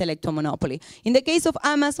perpetuating their intellectual monopoly. In the case of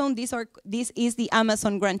Amazon, this is the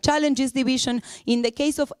Amazon Grand Challenges division. In the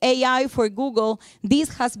case of AI for Google, this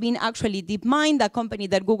has been actually DeepMind, a company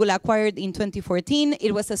that Google acquired in 2014.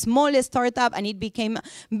 It was a small startup, and it became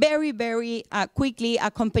very quickly a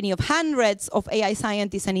company of hundreds of AI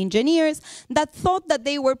scientists and engineers that thought that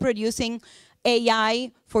they were producing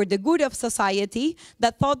AI for the good of society,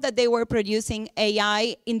 that thought that they were producing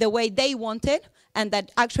AI in the way they wanted, and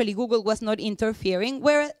that actually Google was not interfering,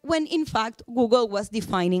 when in fact Google was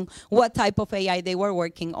defining what type of AI they were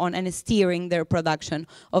working on and steering their production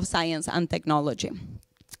of science and technology.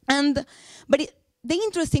 But the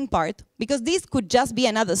interesting part, because this could just be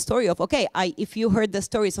another story of, okay, if you heard the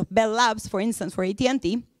stories of Bell Labs, for instance, for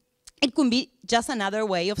AT&T, it could be just another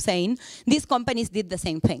way of saying these companies did the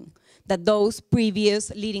same thing, that those previous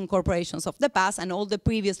leading corporations of the past and all the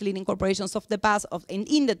previous leading corporations of the past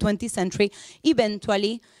in the 20th century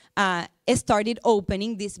eventually started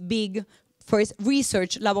opening these big first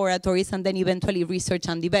research laboratories and then eventually research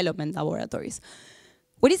and development laboratories.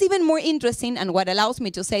 What is even more interesting, and what allows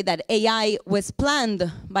me to say that AI was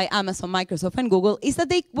planned by Amazon, Microsoft, and Google, is that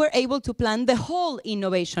they were able to plan the whole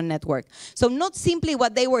innovation network. So not simply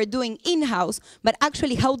what they were doing in-house, but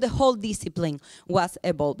actually how the whole discipline was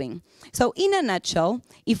evolving. So in a nutshell,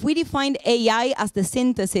 if we define AI as the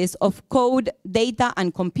synthesis of code, data,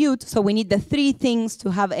 and compute, so we need the three things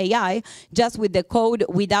to have AI, just with the code,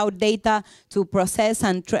 without data to process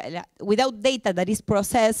and without data that is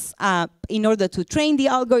processed in order to train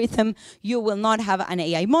the algorithm, you will not have an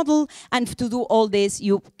AI model. And to do all this,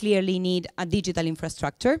 you clearly need a digital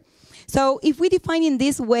infrastructure. So if we define in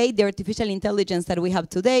this way the artificial intelligence that we have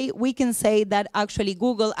today, we can say that actually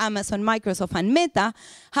Google, Amazon, Microsoft, and Meta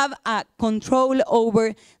have a control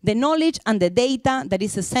over the knowledge and the data that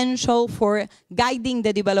is essential for guiding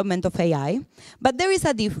the development of AI. But there is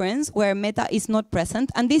a difference where Meta is not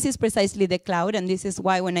present, and this is precisely the cloud, and this is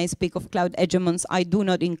why when I speak of cloud hegemons, I do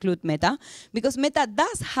not include Meta, because Meta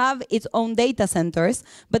does have its own data centers,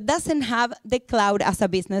 but doesn't have the cloud as a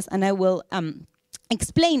business, and I will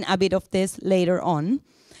explain a bit of this later on.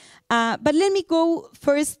 But let me go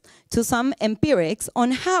first to some empirics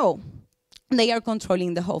on how they are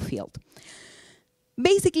controlling the whole field.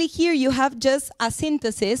 Basically, here you have just a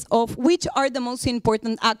synthesis of which are the most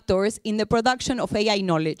important actors in the production of AI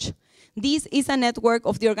knowledge. This is a network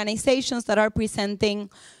of the organizations that are presenting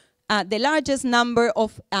the largest number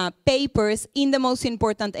of papers in the most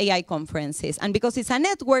important AI conferences. And because it's a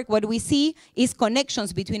network, what we see is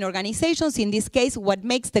connections between organizations. In this case, what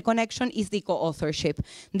makes the connection is the co-authorship.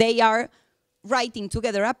 They are writing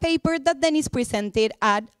together a paper that then is presented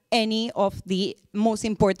at any of the most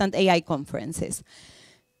important AI conferences.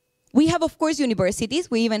 We have, of course, universities.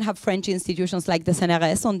 We even have French institutions like the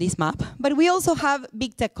CNRS on this map. But we also have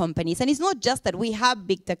big tech companies. And it's not just that we have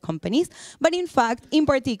big tech companies, but in fact, in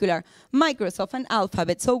particular, Microsoft and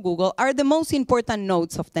Alphabet, so Google, are the most important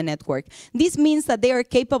nodes of the network. This means that they are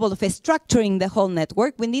capable of structuring the whole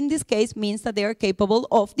network, which in this case means that they are capable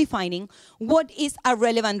of defining what is a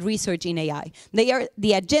relevant research in AI. They are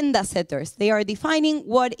the agenda setters. They are defining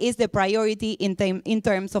what is the priority in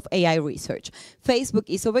terms of AI research. Facebook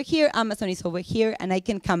is over here. Amazon is over here, and I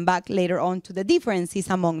can come back later on to the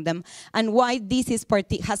differences among them and why this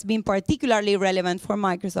has been particularly relevant for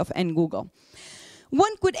Microsoft and Google.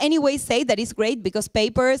 One could anyway say that it's great because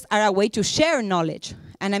papers are a way to share knowledge.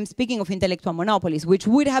 And I'm speaking of intellectual monopolies, which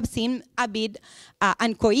would have seemed a bit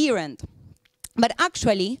incoherent. But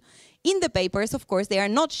actually, in the papers, of course, they are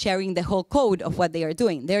not sharing the whole code of what they are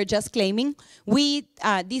doing. They're just claiming, we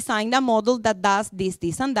designed a model that does this,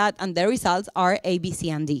 this, and that, and the results are A, B, C,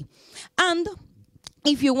 and D. And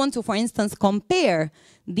if you want to, for instance, compare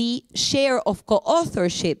the share of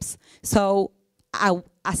co-authorships, so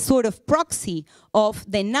a sort of proxy of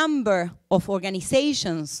the number of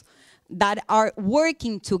organizations that are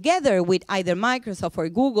working together with either Microsoft or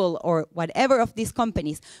Google or whatever of these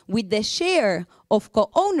companies with the share of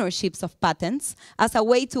co-ownerships of patents as a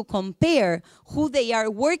way to compare who they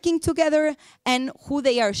are working together and who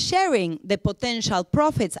they are sharing the potential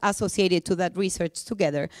profits associated to that research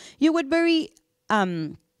together, you would very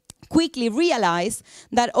quickly realize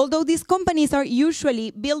that although these companies are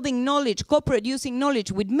usually building knowledge, co-producing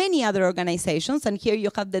knowledge with many other organizations, and here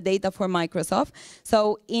you have the data for Microsoft.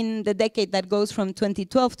 So in the decade that goes from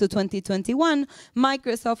 2012 to 2021,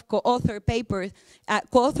 Microsoft co-authored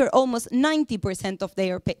almost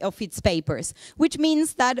 90% of its papers, which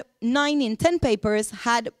means that 9 in 10 papers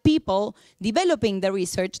had people developing the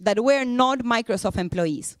research that were not Microsoft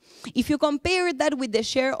employees. If you compare that with the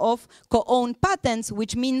share of co-owned patents,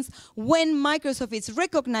 which means when Microsoft is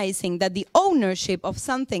recognizing that the ownership of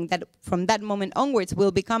something that from that moment onwards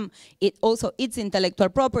will become also its intellectual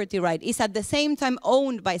property right is at the same time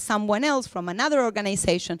owned by someone else from another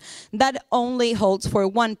organization, that only holds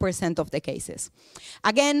for 1% of the cases.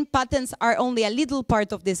 Again, patents are only a little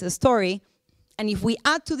part of this story. And if we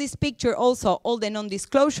add to this picture also all the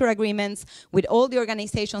non-disclosure agreements with all the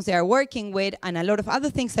organizations they are working with and a lot of other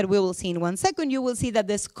things that we will see in 1 second, you will see that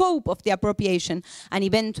the scope of the appropriation and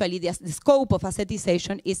eventually the scope of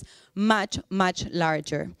assetization is much, much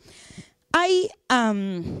larger.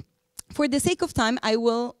 For the sake of time, I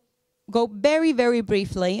will go very, very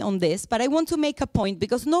briefly on this, but I want to make a point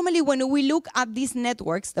because normally when we look at these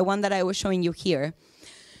networks, the one that I was showing you here,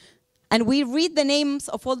 and we read the names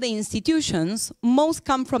of all the institutions, most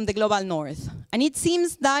come from the global north. And it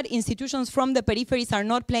seems that institutions from the peripheries are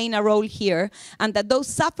not playing a role here, and that those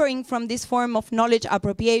suffering from this form of knowledge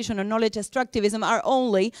appropriation or knowledge extractivism are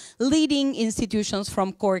only leading institutions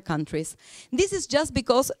from core countries. This is just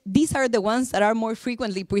because these are the ones that are more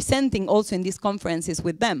frequently presenting also in these conferences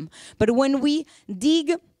with them. But when we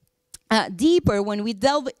dig deeper, when we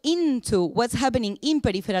delve into what's happening in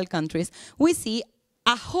peripheral countries, we see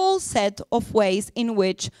a whole set of ways in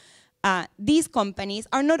which these companies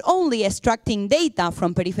are not only extracting data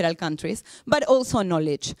from peripheral countries, but also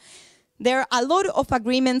knowledge. There are a lot of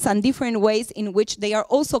agreements and different ways in which they are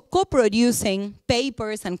also co-producing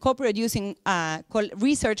papers and co-producing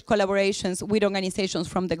research collaborations with organizations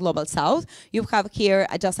from the Global South. You have here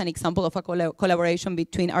just an example of a collaboration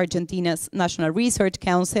between Argentina's National Research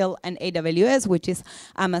Council and AWS, which is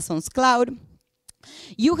Amazon's cloud.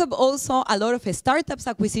 You have also a lot of startups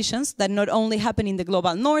acquisitions that not only happen in the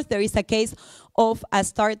global north. There is a case of a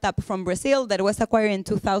startup from Brazil that was acquired in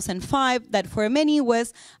 2005 that for many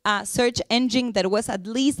was a search engine that was at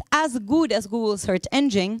least as good as Google's search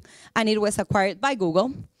engine, and it was acquired by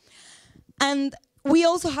Google. And we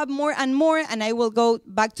also have more and more, and I will go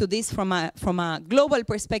back to this from a global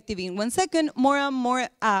perspective in 1 second, more and more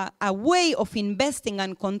a way of investing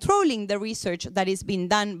and controlling the research that is being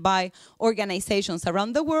done by organizations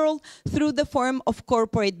around the world through the form of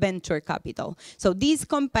corporate venture capital. So these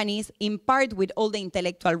companies, in part with all the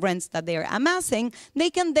intellectual rents that they are amassing,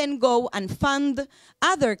 they can then go and fund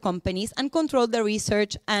other companies and control the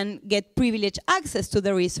research and get privileged access to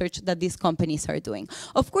the research that these companies are doing.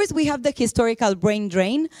 Of course, we have the historical brain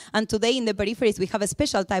drain. And today in the peripheries, we have a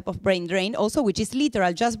special type of brain drain also, which is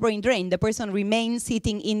literal, just brain drain. The person remains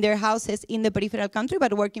sitting in their houses in the peripheral country,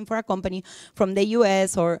 but working for a company from the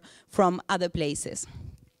US or from other places.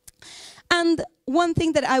 And one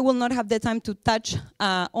thing that I will not have the time to touch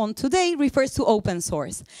on today refers to open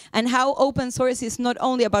source, and how open source is not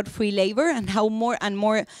only about free labor, and how more and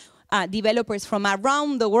more developers from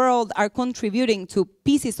around the world are contributing to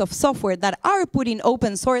pieces of software that are put in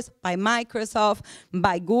open source by Microsoft,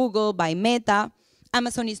 by Google, by Meta.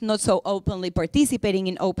 Amazon is not so openly participating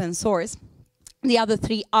in open source. The other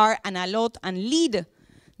three are, and a lot, and lead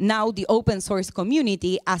now the open source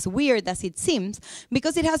community, as weird as it seems,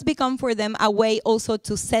 because it has become for them a way also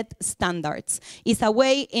to set standards. It's a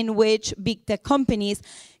way in which big tech companies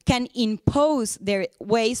can impose their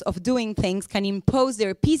ways of doing things, can impose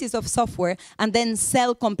their pieces of software, and then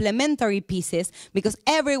sell complementary pieces, because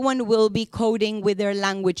everyone will be coding with their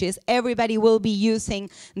languages, everybody will be using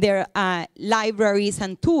their libraries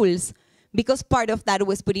and tools, because part of that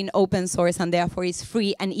was put in open source and therefore is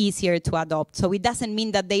free and easier to adopt. So it doesn't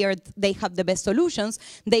mean that they have the best solutions,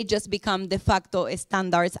 they just become de facto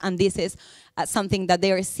standards, and this is something that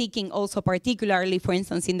they are seeking also, particularly, for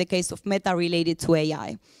instance, in the case of Meta related to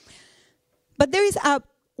AI. But there is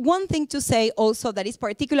one thing to say also that is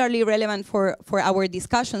particularly relevant for our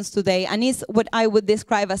discussions today, and is what I would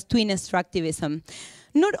describe as twin extractivism.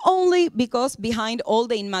 Not only because behind all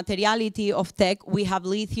the immateriality of tech, we have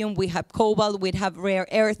lithium, we have cobalt, we have rare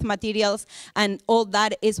earth materials, and all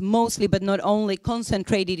that is mostly, but not only,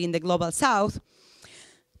 concentrated in the global south,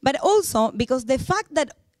 but also because the fact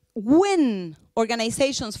that when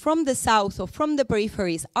organizations from the south or from the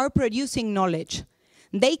peripheries are producing knowledge,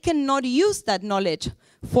 they cannot use that knowledge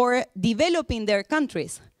for developing their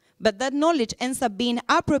countries, but that knowledge ends up being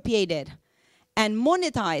appropriated and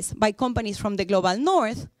monetized by companies from the global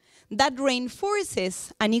north, that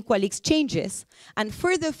reinforces unequal exchanges and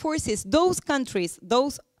further forces those countries,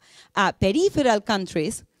 those peripheral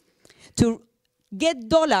countries, to get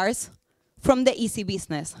dollars from the easy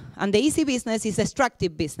business. And the easy business is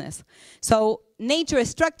extractive business. So nature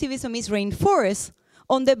extractivism is reinforced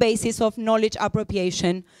on the basis of knowledge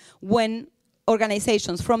appropriation when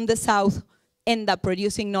organizations from the south end up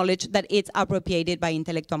producing knowledge that it's appropriated by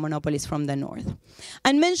intellectual monopolies from the north.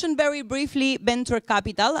 And mention very briefly venture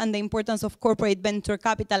capital and the importance of corporate venture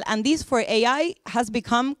capital, and this for AI has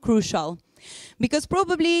become crucial. Because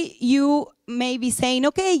probably you may be saying,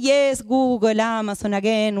 okay, yes, Google, Amazon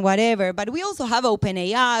again, whatever, but we also have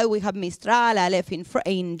OpenAI, we have Mistral, Aleph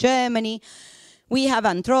in Germany, we have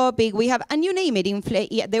Anthropic, we have, and you name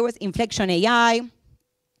it, there was Inflection AI.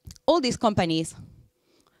 All these companies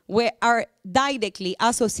are directly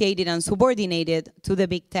associated and subordinated to the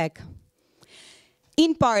big tech,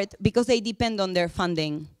 in part because they depend on their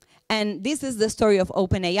funding. And this is the story of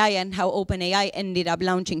OpenAI and how OpenAI ended up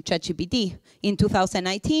launching ChatGPT. In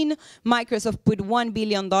 2019, Microsoft put $1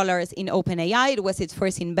 billion in OpenAI. It was its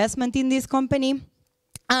first investment in this company.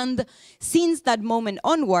 And since that moment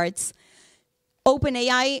onwards,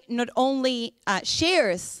 OpenAI not only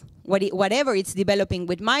shares whatever it's developing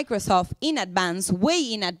with Microsoft in advance,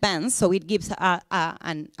 way in advance, so it gives a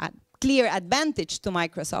clear advantage to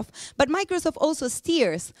Microsoft, but Microsoft also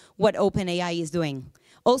steers what OpenAI is doing.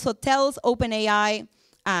 Also tells OpenAI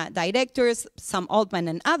directors, Sam Altman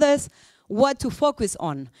and others, what to focus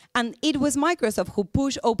on. And it was Microsoft who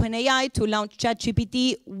pushed OpenAI to launch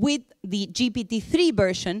ChatGPT with the GPT-3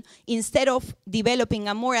 version instead of developing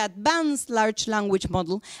a more advanced large language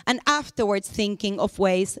model and afterwards thinking of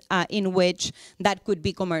ways in which that could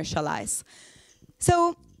be commercialized.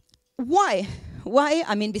 So why? Why?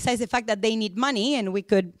 I mean, besides the fact that they need money, and we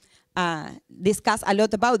could discuss a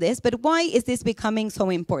lot about this, but why is this becoming so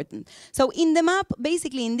important? So in the map,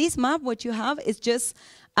 basically in this map, what you have is just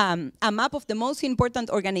a map of the most important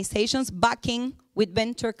organizations backing with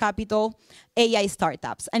venture capital AI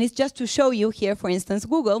startups. And it's just to show you here, for instance,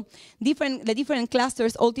 Google, the different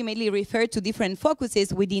clusters ultimately refer to different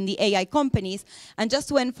focuses within the AI companies. And just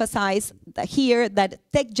to emphasize here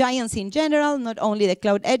that tech giants in general, not only the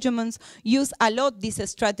cloud hegemons, use a lot this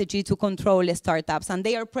strategy to control startups. And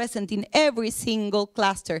they are present in every single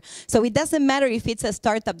cluster. So it doesn't matter if it's a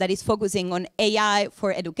startup that is focusing on AI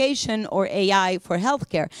for education or AI for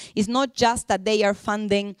healthcare. It's not just that they are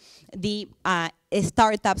funding the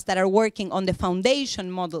startups that are working on the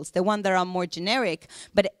foundation models, the ones that are more generic,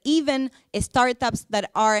 but even startups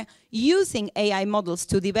that are using AI models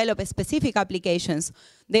to develop specific applications,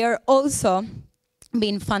 they are also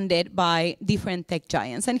being funded by different tech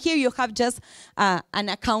giants. And here you have just an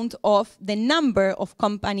account of the number of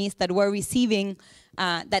companies that were receiving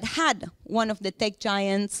that had one of the tech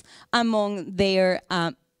giants among their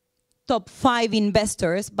top 5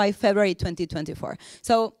 investors by February 2024.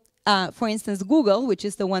 So, for instance, Google, which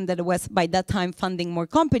is the one that was by that time funding more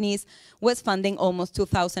companies, was funding almost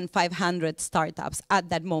 2,500 startups at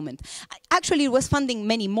that moment. Actually, it was funding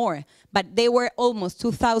many more, but they were almost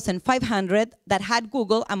 2,500 that had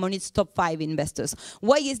Google among its top 5 investors.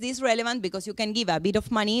 Why is this relevant? Because you can give a bit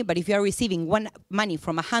of money, but if you are receiving money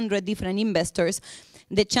from 100 different investors,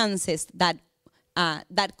 the chances that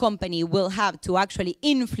that company will have to actually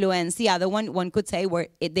influence the other one could say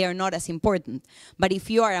they are not as important. But if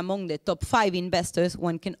you are among the top 5 investors,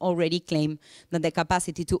 one can already claim that the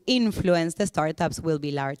capacity to influence the startups will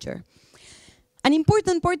be larger. An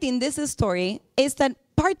important part in this story is that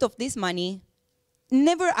part of this money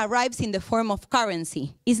never arrives in the form of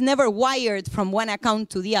currency. It's never wired from one account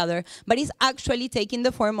to the other, but it's actually taking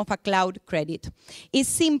the form of a cloud credit. It's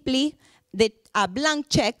simply a blank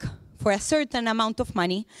check for a certain amount of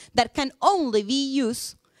money that can only be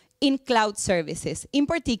used in cloud services, in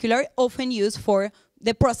particular, often used for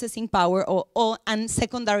the processing power and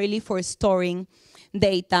secondarily for storing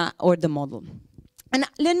data or the model. And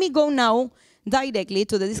let me go now directly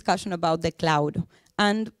to the discussion about the cloud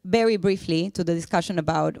and very briefly to the discussion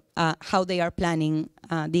about how they are planning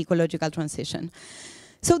the ecological transition.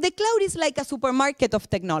 So the cloud is like a supermarket of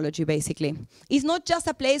technology, basically. It's not just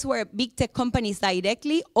a place where big tech companies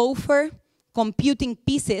directly offer computing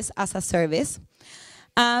pieces as a service,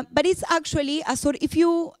 but it's actually a sort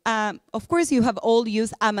of course you have all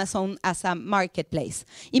used Amazon as a marketplace.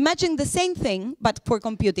 Imagine the same thing, but for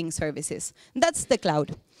computing services. That's the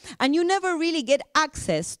cloud. And you never really get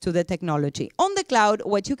access to the technology. On the cloud,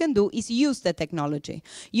 what you can do is use the technology.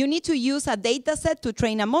 You need to use a data set to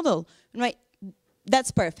train a model, right?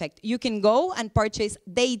 That's perfect. You can go and purchase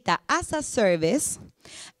data as a service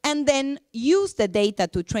and then use the data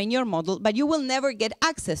to train your model, but you will never get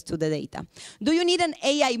access to the data. Do you need an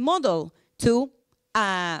AI model to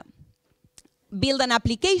build an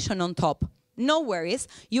application on top? No worries.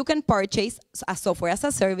 You can purchase a software as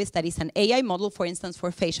a service that is an AI model, for instance,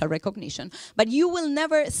 for facial recognition, but you will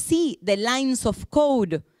never see the lines of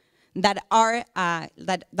code that are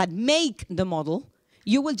that make the model.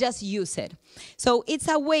 You will just use it. So it's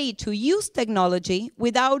a way to use technology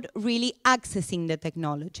without really accessing the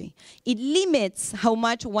technology. It limits how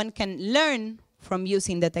much one can learn from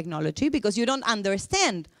using the technology because you don't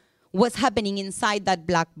understand what's happening inside that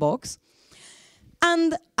black box.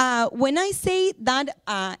 And when I say that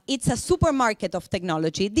it's a supermarket of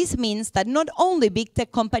technology, this means that not only big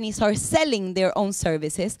tech companies are selling their own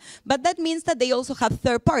services, but that means that they also have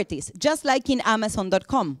third parties, just like in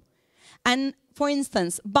Amazon.com. And for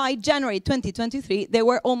instance, by January 2023, there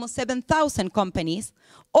were almost 7,000 companies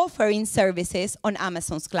offering services on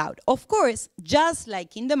Amazon's cloud. Of course, just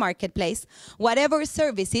like in the marketplace, whatever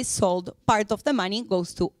service is sold, part of the money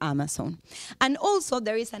goes to Amazon. And also,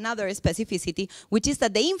 there is another specificity, which is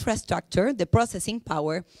that the infrastructure, the processing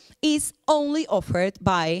power, is only offered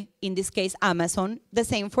by, in this case, Amazon, the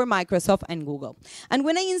same for Microsoft and Google. And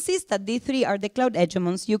when I insist that these three are the cloud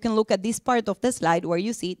hegemons, you can look at this part of the slide where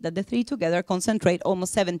you see that the three together concentrate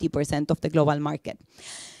almost 70% of the global market.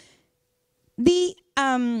 The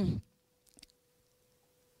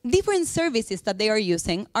different services that they are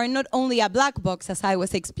using are not only a black box, as I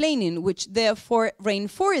was explaining, which therefore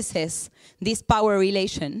reinforces this power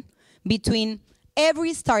relation between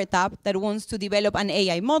every startup that wants to develop an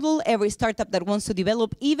AI model, every startup that wants to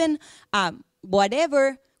develop even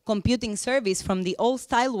whatever computing service from the old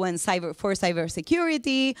style one, for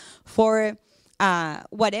cybersecurity, for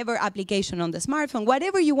whatever application on the smartphone,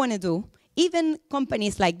 whatever you want to do. Even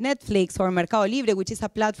companies like Netflix or Mercado Libre, which is a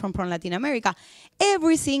platform from Latin America,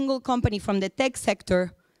 every single company from the tech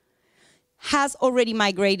sector has already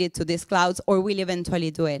migrated to these clouds or will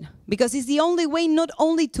eventually do it. Because it's the only way not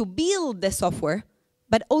only to build the software,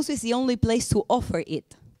 but also it's the only place to offer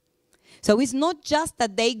it. So it's not just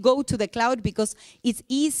that they go to the cloud because it's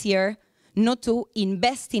easier not to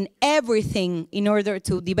invest in everything in order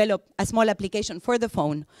to develop a small application for the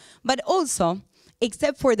phone, but also,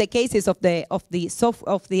 except for the cases of the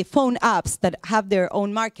phone apps that have their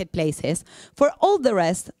own marketplaces, for all the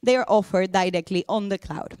rest, they are offered directly on the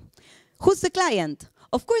cloud. Who's the client?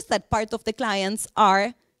 Of course, that part of the clients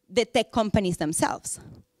are the tech companies themselves.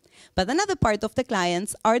 But another part of the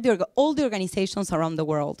clients are all the organizations around the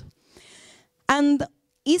world. And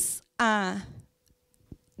this has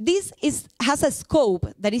a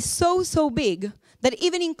scope that is so big that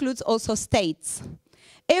even includes also states.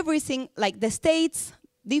 Everything, like the states,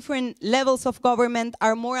 different levels of government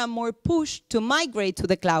are more and more pushed to migrate to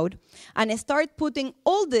the cloud and start putting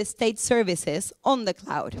all the state services on the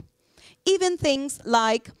cloud. Even things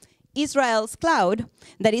like Israel's cloud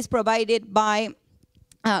that is provided by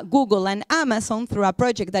Google and Amazon through a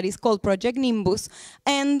project that is called Project Nimbus,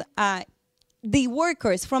 and the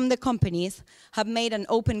workers from the companies have made an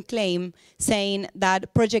open claim saying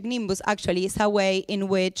that Project Nimbus actually is a way in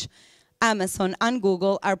which Amazon and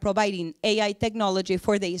Google are providing AI technology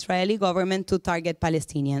for the Israeli government to target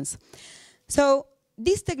Palestinians. So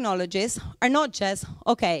these technologies are not just,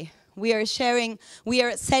 okay, we are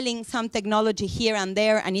selling some technology here and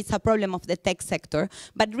there and it's a problem of the tech sector,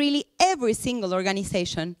 but really every single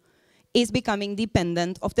organization is becoming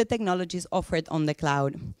dependent of the technologies offered on the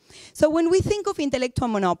cloud. So when we think of intellectual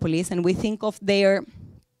monopolies and we think of their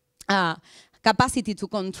capacity to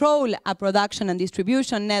control a production and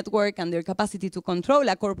distribution network and their capacity to control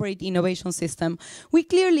a corporate innovation system, we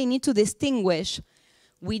clearly need to distinguish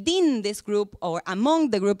within this group or among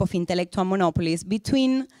the group of intellectual monopolies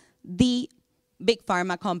between the big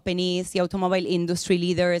pharma companies, the automobile industry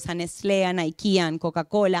leaders, and Nestlé and IKEA and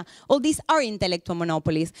Coca-Cola. All these are intellectual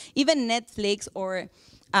monopolies. Even Netflix or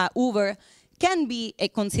Uber can be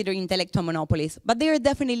considered intellectual monopolies, but they are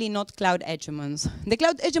definitely not cloud hegemons. The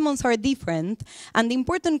cloud hegemons are different, and the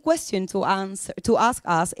important question to ask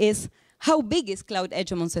us is, how big is cloud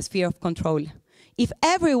hegemon's sphere of control? If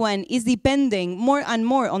everyone is depending more and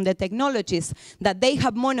more on the technologies that they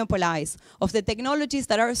have monopolized, of the technologies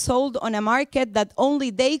that are sold on a market that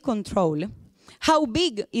only they control, how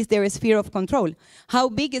big is their sphere of control? How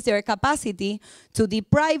big is their capacity to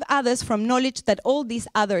deprive others from knowledge that all these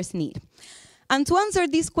others need? And to answer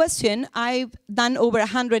this question, I've done over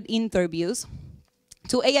 100 interviews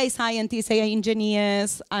to AI scientists, AI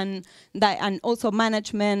engineers, and also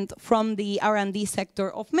management from the R&D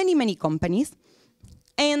sector of many, many companies.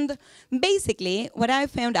 And basically, what I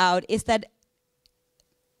found out is that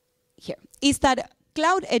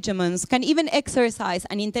cloud hegemons can even exercise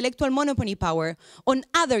an intellectual monopoly power on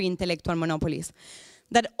other intellectual monopolies.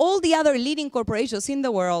 That all the other leading corporations in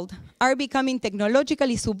the world are becoming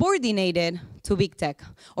technologically subordinated to big tech,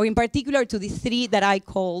 or in particular to the three that I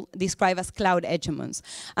describe as cloud hegemons.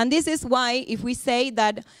 And this is why if we say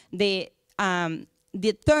that the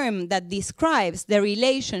term that describes the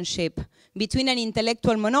relationship between an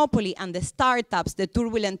intellectual monopoly and the startups, the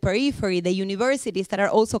turbulent periphery, the universities that are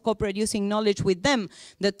also co-producing knowledge with them,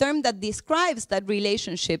 the term that describes that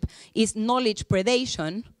relationship is knowledge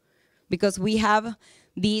predation, because we have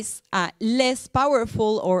these less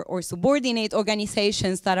powerful or subordinate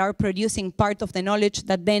organizations that are producing part of the knowledge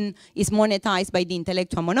that then is monetized by the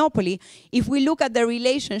intellectual monopoly. If we look at the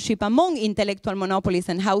relationship among intellectual monopolies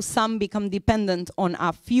and how some become dependent on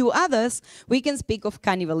a few others, we can speak of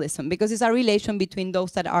cannibalism, because it's a relation between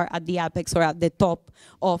those that are at the apex or at the top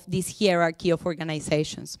of this hierarchy of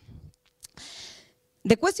organizations.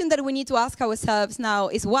 The question that we need to ask ourselves now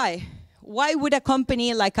is why? Why would a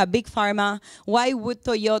company like a big pharma, why would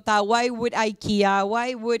Toyota, why would IKEA,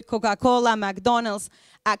 why would Coca-Cola, McDonald's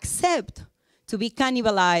accept to be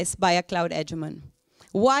cannibalized by a cloud hegemon?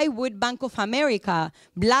 Why would Bank of America,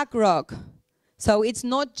 BlackRock? So it's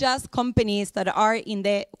not just companies that are in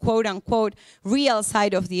the quote-unquote real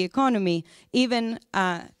side of the economy. Even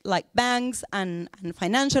like banks and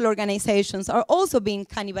financial organizations are also being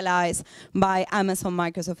cannibalized by Amazon,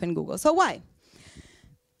 Microsoft, and Google. So why?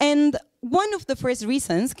 And one of the first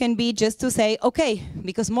reasons can be just to say, okay,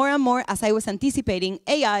 because more and more, as I was anticipating,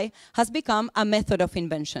 AI has become a method of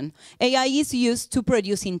invention. AI is used to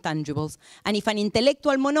produce intangibles. And if an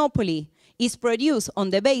intellectual monopoly is produced on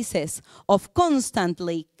the basis of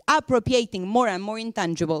constantly appropriating more and more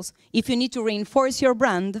intangibles, if you need to reinforce your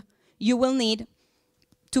brand, you will need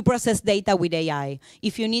to process data with AI.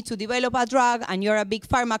 If you need to develop a drug and you're a big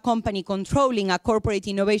pharma company controlling a corporate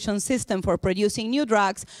innovation system for producing new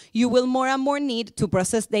drugs, you will more and more need to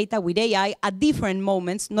process data with AI at different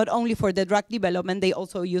moments, not only for the drug development, they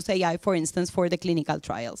also use AI, for instance, for the clinical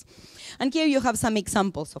trials. And here you have some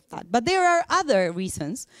examples of that. But there are other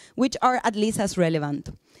reasons which are at least as relevant.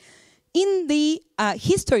 In the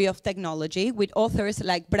history of technology, with authors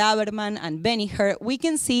like Braverman and Beniher, we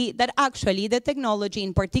can see that actually the technology,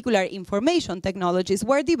 in particular information technologies,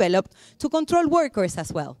 were developed to control workers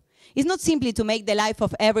as well. It's not simply to make the life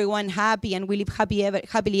of everyone happy and we live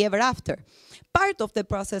happily ever after. Part of the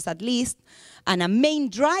process, at least, and a main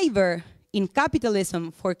driver in capitalism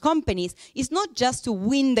for companies is not just to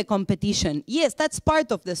win the competition. Yes, that's part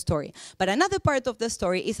of the story. But another part of the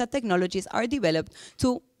story is that technologies are developed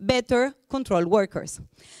to better control workers.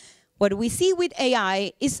 What we see with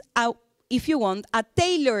AI is if you want, a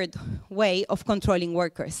tailored way of controlling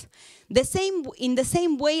workers. In the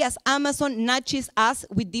same way as Amazon nudges us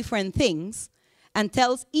with different things and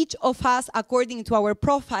tells each of us, according to our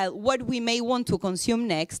profile, what we may want to consume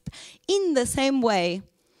next, in the same way,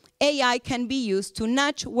 AI can be used to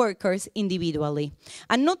nudge workers individually.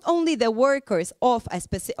 And not only the workers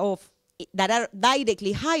that are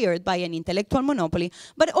directly hired by an intellectual monopoly,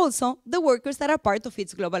 but also the workers that are part of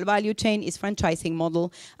its global value chain, its franchising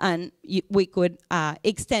model, and we could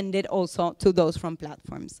extend it also to those from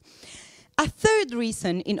platforms. A third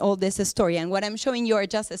reason in all this story, and what I'm showing you are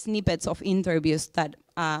just snippets of interviews that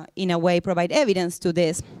in a way provide evidence to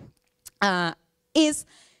this, is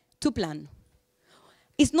to plan.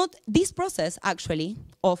 It's not this process, actually,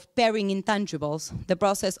 of pairing intangibles, the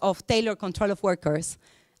process of tailored control of workers,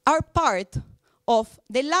 are part of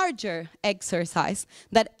the larger exercise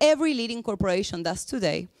that every leading corporation does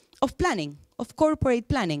today of planning, of corporate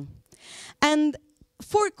planning. And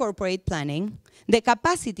for corporate planning, the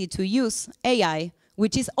capacity to use AI,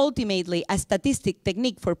 which is ultimately a statistic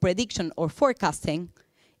technique for prediction or forecasting,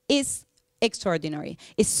 is extraordinary.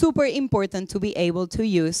 It's super important to be able to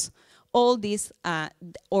use all this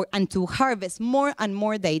and to harvest more and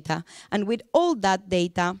more data, and with all that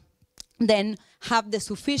data, then have the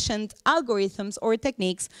sufficient algorithms or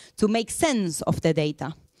techniques to make sense of the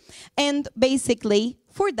data. And basically,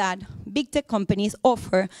 for that, big tech companies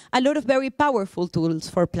offer a lot of very powerful tools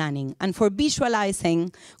for planning and for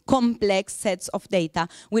visualizing complex sets of data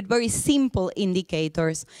with very simple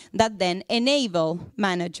indicators that then enable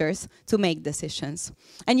managers to make decisions.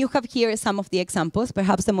 And you have here some of the examples.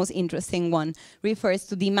 Perhaps the most interesting one refers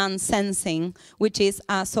to demand sensing, which is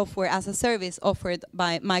a software as a service offered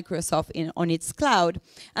by Microsoft on its cloud.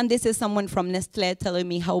 And this is someone from Nestlé telling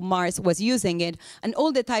me how Mars was using it and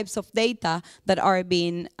all the types of data that are being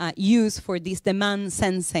used for this demand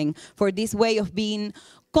sensing, for this way of being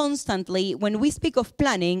constantly, when we speak of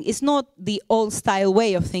planning, it's not the old style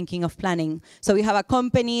way of thinking of planning. So we have a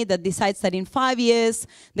company that decides that in 5 years,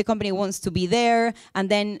 the company wants to be there, and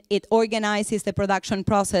then it organizes the production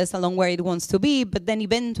process along where it wants to be, but then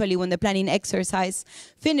eventually when the planning exercise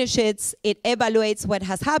finishes, it evaluates what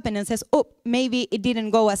has happened and says, oh, maybe it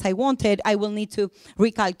didn't go as I wanted, I will need to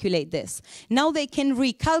recalculate this. Now they can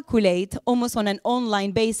recalculate almost on an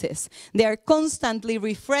online basis. They are constantly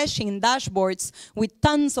refreshing dashboards with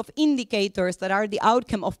tons of indicators that are the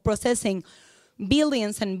outcome of processing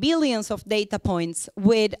billions and billions of data points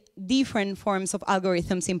with different forms of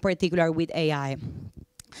algorithms, in particular with AI.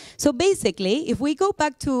 So basically, if we go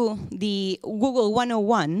back to the Google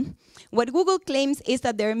 101, what Google claims is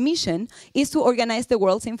that their mission is to organize the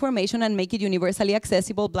world's information and make it universally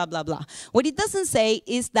accessible, blah, blah, blah. What it doesn't say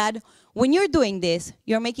is that when you're doing this,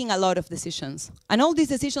 you're making a lot of decisions. And all these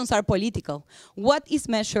decisions are political. What is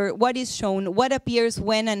measured, what is shown, what appears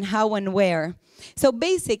when and how and where. So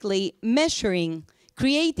basically, measuring,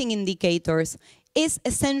 creating indicators is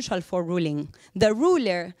essential for ruling. The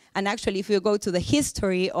ruler, and actually if you go to the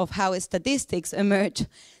history of how statistics emerge,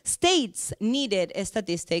 states needed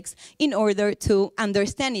statistics in order to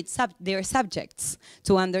understand their subjects,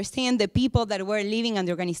 to understand the people that were living and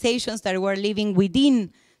the organizations that were living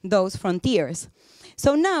within those frontiers.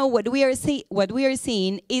 So now what we are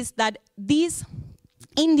seeing is that these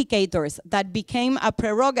indicators that became a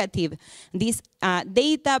prerogative, this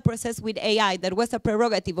data processed with AI that was a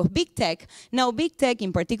prerogative of big tech, now big tech,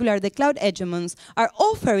 in particular the cloud hegemons, are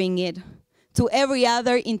offering it to every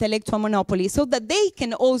other intellectual monopoly so that they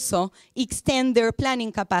can also extend their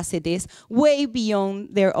planning capacities way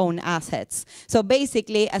beyond their own assets. So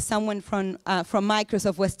basically, as someone from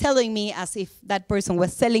Microsoft was telling me, as if that person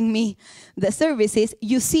was selling me the services,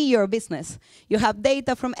 you see your business. You have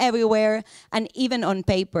data from everywhere and even on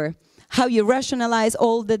paper. How you rationalize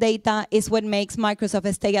all the data is what makes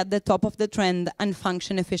Microsoft stay at the top of the trend and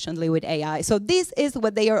function efficiently with AI. So this is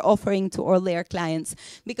what they are offering to all their clients,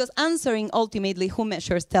 because answering ultimately who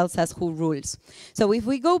measures tells us who rules. So if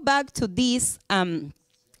we go back to this,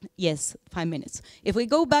 yes, 5 minutes. If we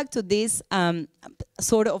go back to this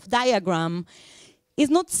sort of diagram, it's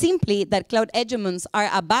not simply that cloud hegemons are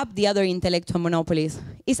above the other intellectual monopolies.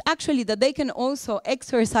 It's actually that they can also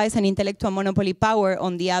exercise an intellectual monopoly power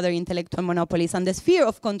on the other intellectual monopolies. And the sphere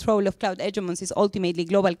of control of cloud hegemons is ultimately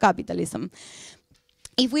global capitalism.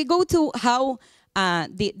 If we go to how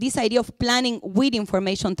this idea of planning with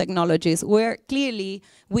information technologies, we're clearly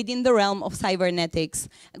within the realm of cybernetics,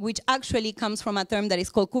 which actually comes from a term that is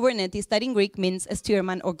called Kubernetes, that in Greek means a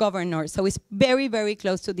steerman or governor. So it's very, very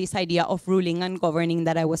close to this idea of ruling and governing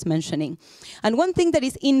that I was mentioning. And one thing that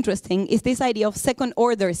is interesting is this idea of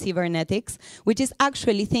second-order cybernetics, which is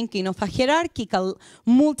actually thinking of a hierarchical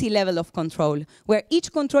multi-level of control, where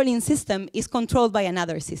each controlling system is controlled by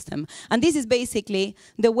another system. And this is basically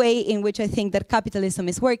the way in which I think that capitalism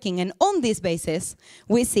is working. And on this basis,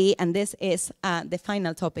 we see, and this is the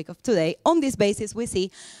final topic of today, on this basis, we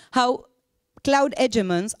see how cloud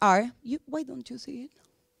hegemons are, why don't you see it?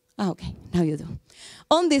 Oh, okay, now you do.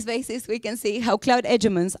 On this basis, we can see how cloud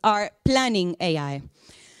hegemons are planning AI.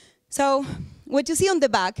 So what you see on the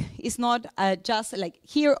back is not just like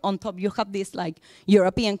here on top you have this like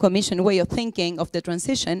European Commission way of thinking of the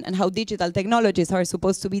transition and how digital technologies are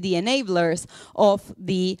supposed to be the enablers of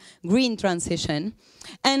the green transition.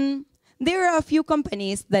 And there are a few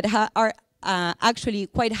companies that are actually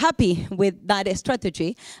quite happy with that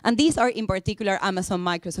strategy, and these are in particular Amazon,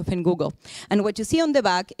 Microsoft, and Google. And what you see on the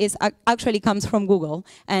back is actually comes from Google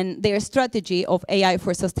and their strategy of AI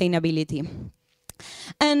for sustainability.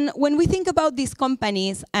 And when we think about these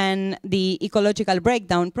companies and the ecological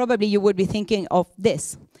breakdown, probably you would be thinking of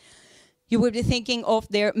this. You would be thinking of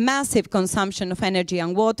their massive consumption of energy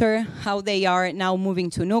and water, how they are now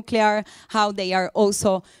moving to nuclear, how they are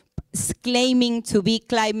also claiming to be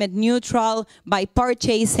climate neutral by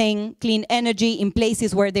purchasing clean energy in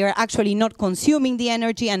places where they are actually not consuming the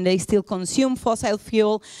energy and they still consume fossil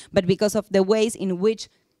fuel, but because of the ways in which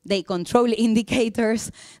they control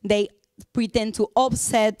indicators, they pretend to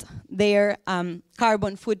offset their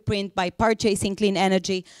carbon footprint by purchasing clean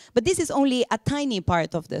energy. But this is only a tiny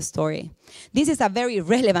part of the story. This is a very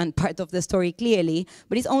relevant part of the story, clearly,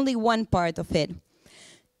 but it's only one part of it.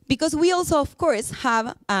 Because we also, of course,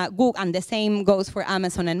 have Google, and the same goes for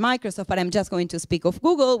Amazon and Microsoft, but I'm just going to speak of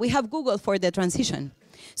Google. We have Google for the transition.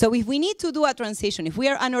 So if we need to do a transition, if we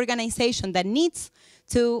are an organization that needs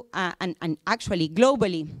to, and actually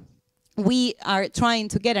globally, we are trying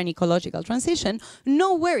to get an ecological transition,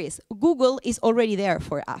 no worries. Google is already there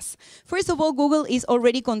for us. First of all, Google is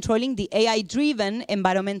already controlling the AI-driven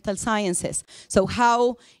environmental sciences. So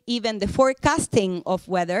how even the forecasting of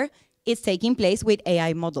weather is taking place with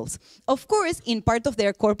AI models. Of course, in part of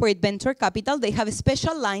their corporate venture capital, they have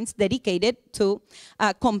special lines dedicated to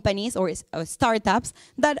companies or startups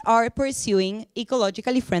that are pursuing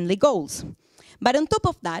ecologically friendly goals. But on top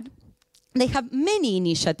of that, they have many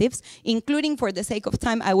initiatives, including, for the sake of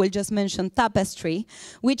time, I will just mention Tapestry,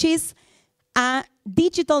 which is a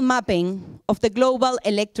digital mapping of the global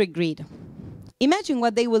electric grid. Imagine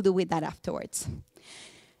what they will do with that afterwards.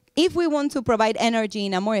 If we want to provide energy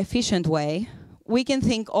in a more efficient way, we can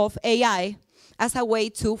think of AI as a way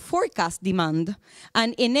to forecast demand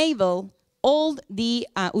and enable all the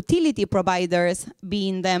utility providers,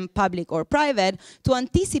 being them public or private, to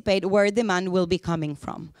anticipate where demand will be coming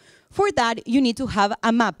from. For that, you need to have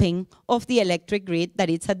a mapping of the electric grid that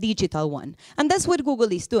it's a digital one. And that's what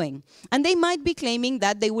Google is doing. And they might be claiming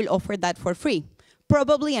that they will offer that for free,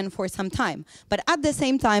 probably and for some time. But at the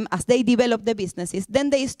same time, as they develop the businesses,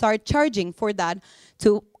 then they start charging for that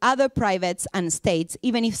to other privates and states,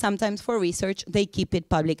 even if sometimes for research, they keep it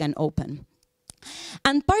public and open.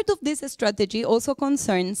 And part of this strategy also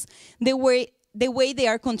concerns the way they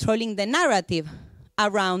are controlling the narrative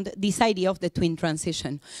around this idea of the twin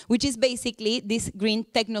transition, which is basically this green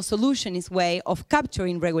techno-solutionist way of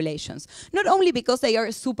capturing regulations, not only because they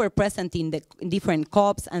are super present in the different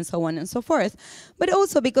COPs and so on and so forth, but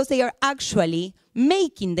also because they are actually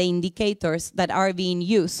making the indicators that are being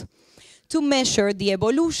used to measure the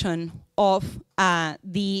evolution of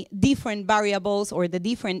the different variables or the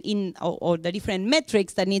different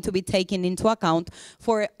metrics that need to be taken into account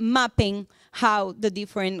for mapping how the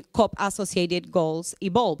different COP-associated goals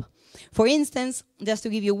evolve. For instance, just to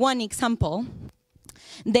give you one example,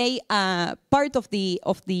 they part of the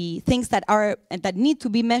things that need to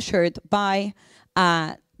be measured by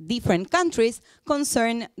different countries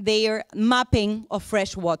concern their mapping of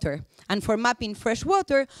fresh water. And for mapping fresh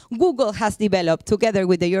water, Google has developed, together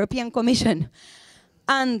with the European Commission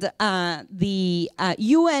and the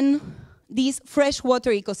UN, this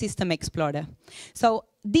freshwater ecosystem explorer. So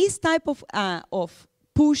this type of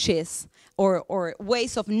pushes or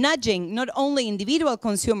ways of nudging not only individual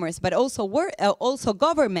consumers, but also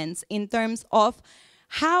governments in terms of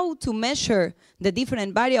how to measure the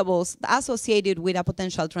different variables associated with a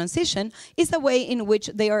potential transition is a way in which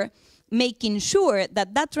they are making sure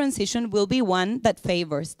that that transition will be one that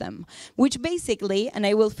favors them, which basically, and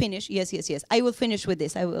I will finish, yes, I will finish with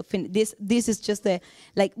this. This is just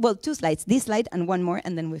well, 2 slides, this slide and one more,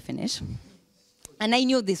 and then we finish. And I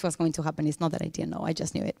knew this was going to happen. It's not that I didn't know, I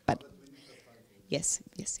just knew it, but yes.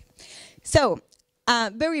 So,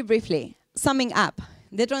 very briefly, summing up,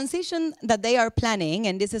 the transition that they are planning,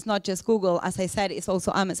 and this is not just Google, as I said, it's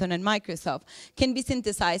also Amazon and Microsoft, can be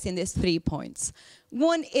synthesized in these 3 points.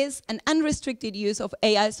 One is an unrestricted use of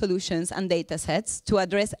AI solutions and data sets to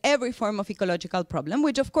address every form of ecological problem,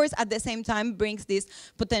 which of course at the same time brings this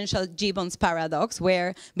potential Gibbon's paradox,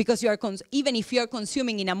 where because you are even if you are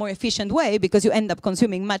consuming in a more efficient way, because you end up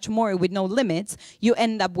consuming much more with no limits, you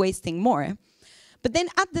end up wasting more. But then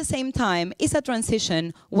at the same time, it's a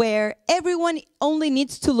transition where everyone only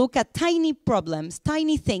needs to look at tiny problems,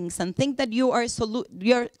 tiny things, and think that you are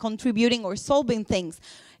contributing or solving things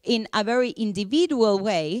in a very individual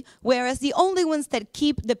way, whereas the only ones that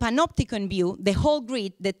keep the panopticon view, the whole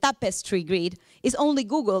grid, the tapestry grid, is only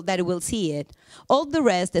Google that will see it. All the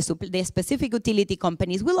rest, the specific utility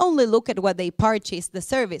companies, will only look at what they purchase the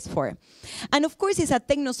service for. And of course, it's a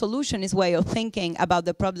techno-solutionist way of thinking about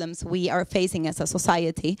the problems we are facing as a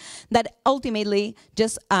society that ultimately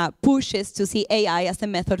just pushes to see AI as a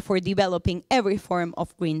method for developing every form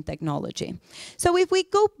of green technology. So if we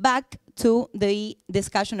go back to the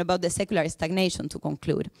discussion about the secular stagnation to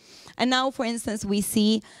conclude. And now, for instance, we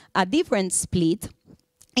see a different split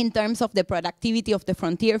in terms of the productivity of the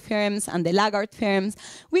frontier firms and the laggard firms.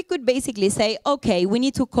 We could basically say, okay, we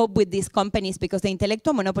need to cope with these companies because the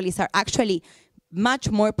intellectual monopolies are actually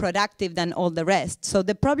much more productive than all the rest. So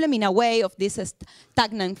the problem, in a way, of this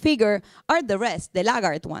stagnant figure are the rest, the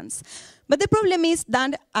laggard ones. But the problem is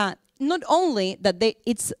that not only that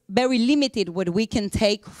it's very limited what we can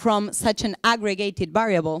take from such an aggregated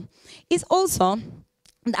variable, it's also,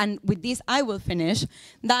 and with this I will finish,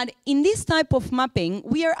 that in this type of mapping,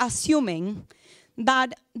 we are assuming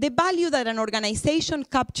that the value that an organization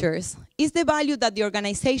captures is the value that the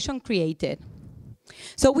organization created.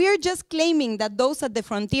 So we are just claiming that those at the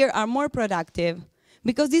frontier are more productive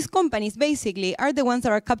because these companies basically are the ones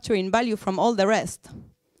that are capturing value from all the rest.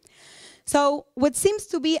 So what seems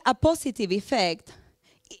to be a positive effect,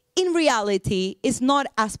 in reality, is not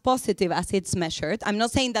as positive as it's measured. I'm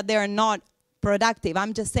not saying that they are not productive.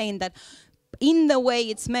 I'm just saying that in the way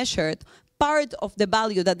it's measured, part of the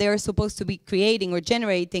value that they are supposed to be creating or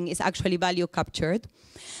generating is actually value captured.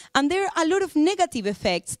 And there are a lot of negative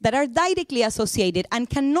effects that are directly associated and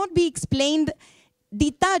cannot be explained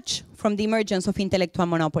detached from the emergence of intellectual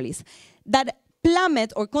monopolies that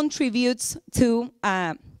plummet or contributes to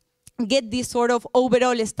get this sort of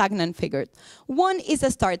overall stagnant figure. One is the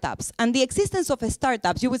startups, and the existence of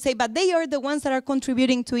startups, you would say, but they are the ones that are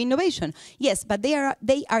contributing to innovation. Yes, but they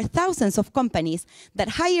are thousands of companies that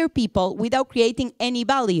hire people without creating any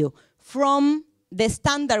value from the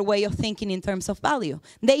standard way of thinking in terms of value.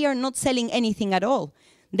 They are not selling anything at all.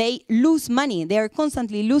 They lose money. They are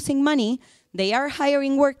constantly losing money. They are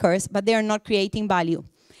hiring workers, but they are not creating value.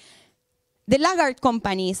 The laggard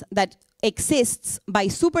companies that exists by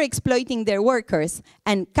super exploiting their workers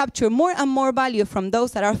and capture more and more value from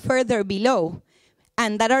those that are further below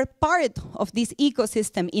and that are part of this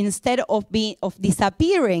ecosystem instead of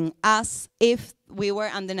disappearing as if we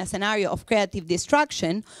were under a scenario of creative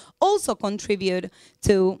destruction, also contribute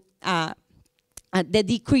to the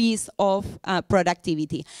decrease of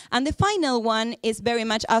productivity. And the final one is very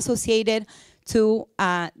much associated to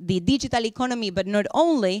the digital economy, but not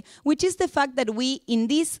only, which is the fact that we, in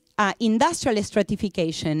this industrial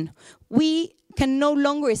stratification, we can no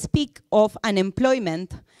longer speak of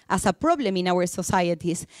unemployment as a problem in our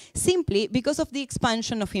societies simply because of the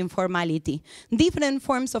expansion of informality. Different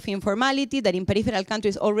forms of informality that in peripheral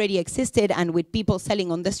countries already existed and with people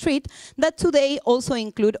selling on the street that today also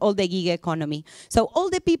include all the gig economy. So all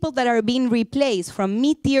the people that are being replaced from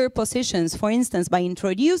mid-tier positions, for instance, by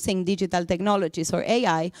introducing digital technologies or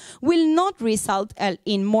AI, will not result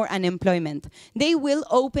in more unemployment. They will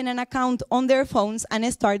open an account on their phones and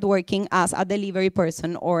start working as a delivery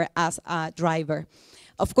person or as a driver.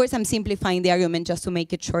 Of course, I'm simplifying the argument just to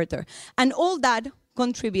make it shorter. And all that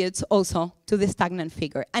contributes also to the stagnant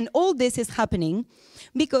figure. And all this is happening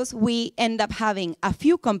because we end up having a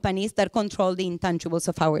few companies that control the intangibles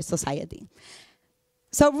of our society.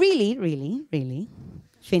 So really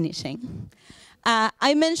finishing.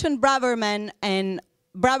 I mentioned Braverman and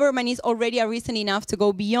Braverman is already a reason enough to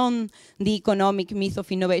go beyond the economic myth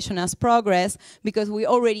of innovation as progress, because we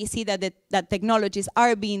already see that that technologies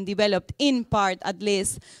are being developed in part, at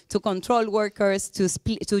least, to control workers,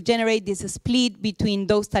 to generate this split between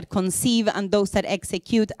those that conceive and those that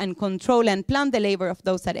execute and control and plan the labor of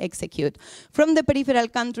those that execute. From the peripheral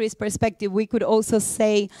countries' perspective, we could also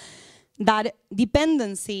say that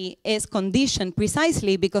dependency is conditioned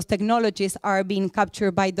precisely because technologies are being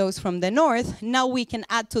captured by those from the north. Now we can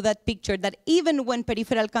add to that picture that even when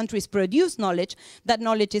peripheral countries produce knowledge, that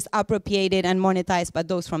knowledge is appropriated and monetized by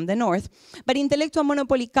those from the north. But intellectual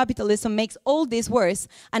monopoly capitalism makes all this worse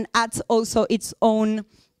and adds also its own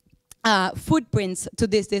footprints to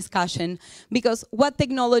this discussion, because what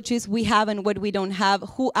technologies we have and what we don't have,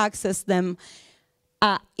 who access them,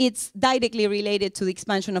 it's directly related to the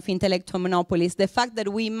expansion of intellectual monopolies. The fact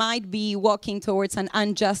that we might be walking towards an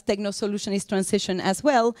unjust techno-solutionist transition as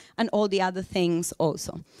well, and all the other things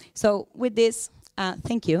also. So with this,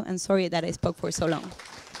 thank you, and sorry that I spoke for so long.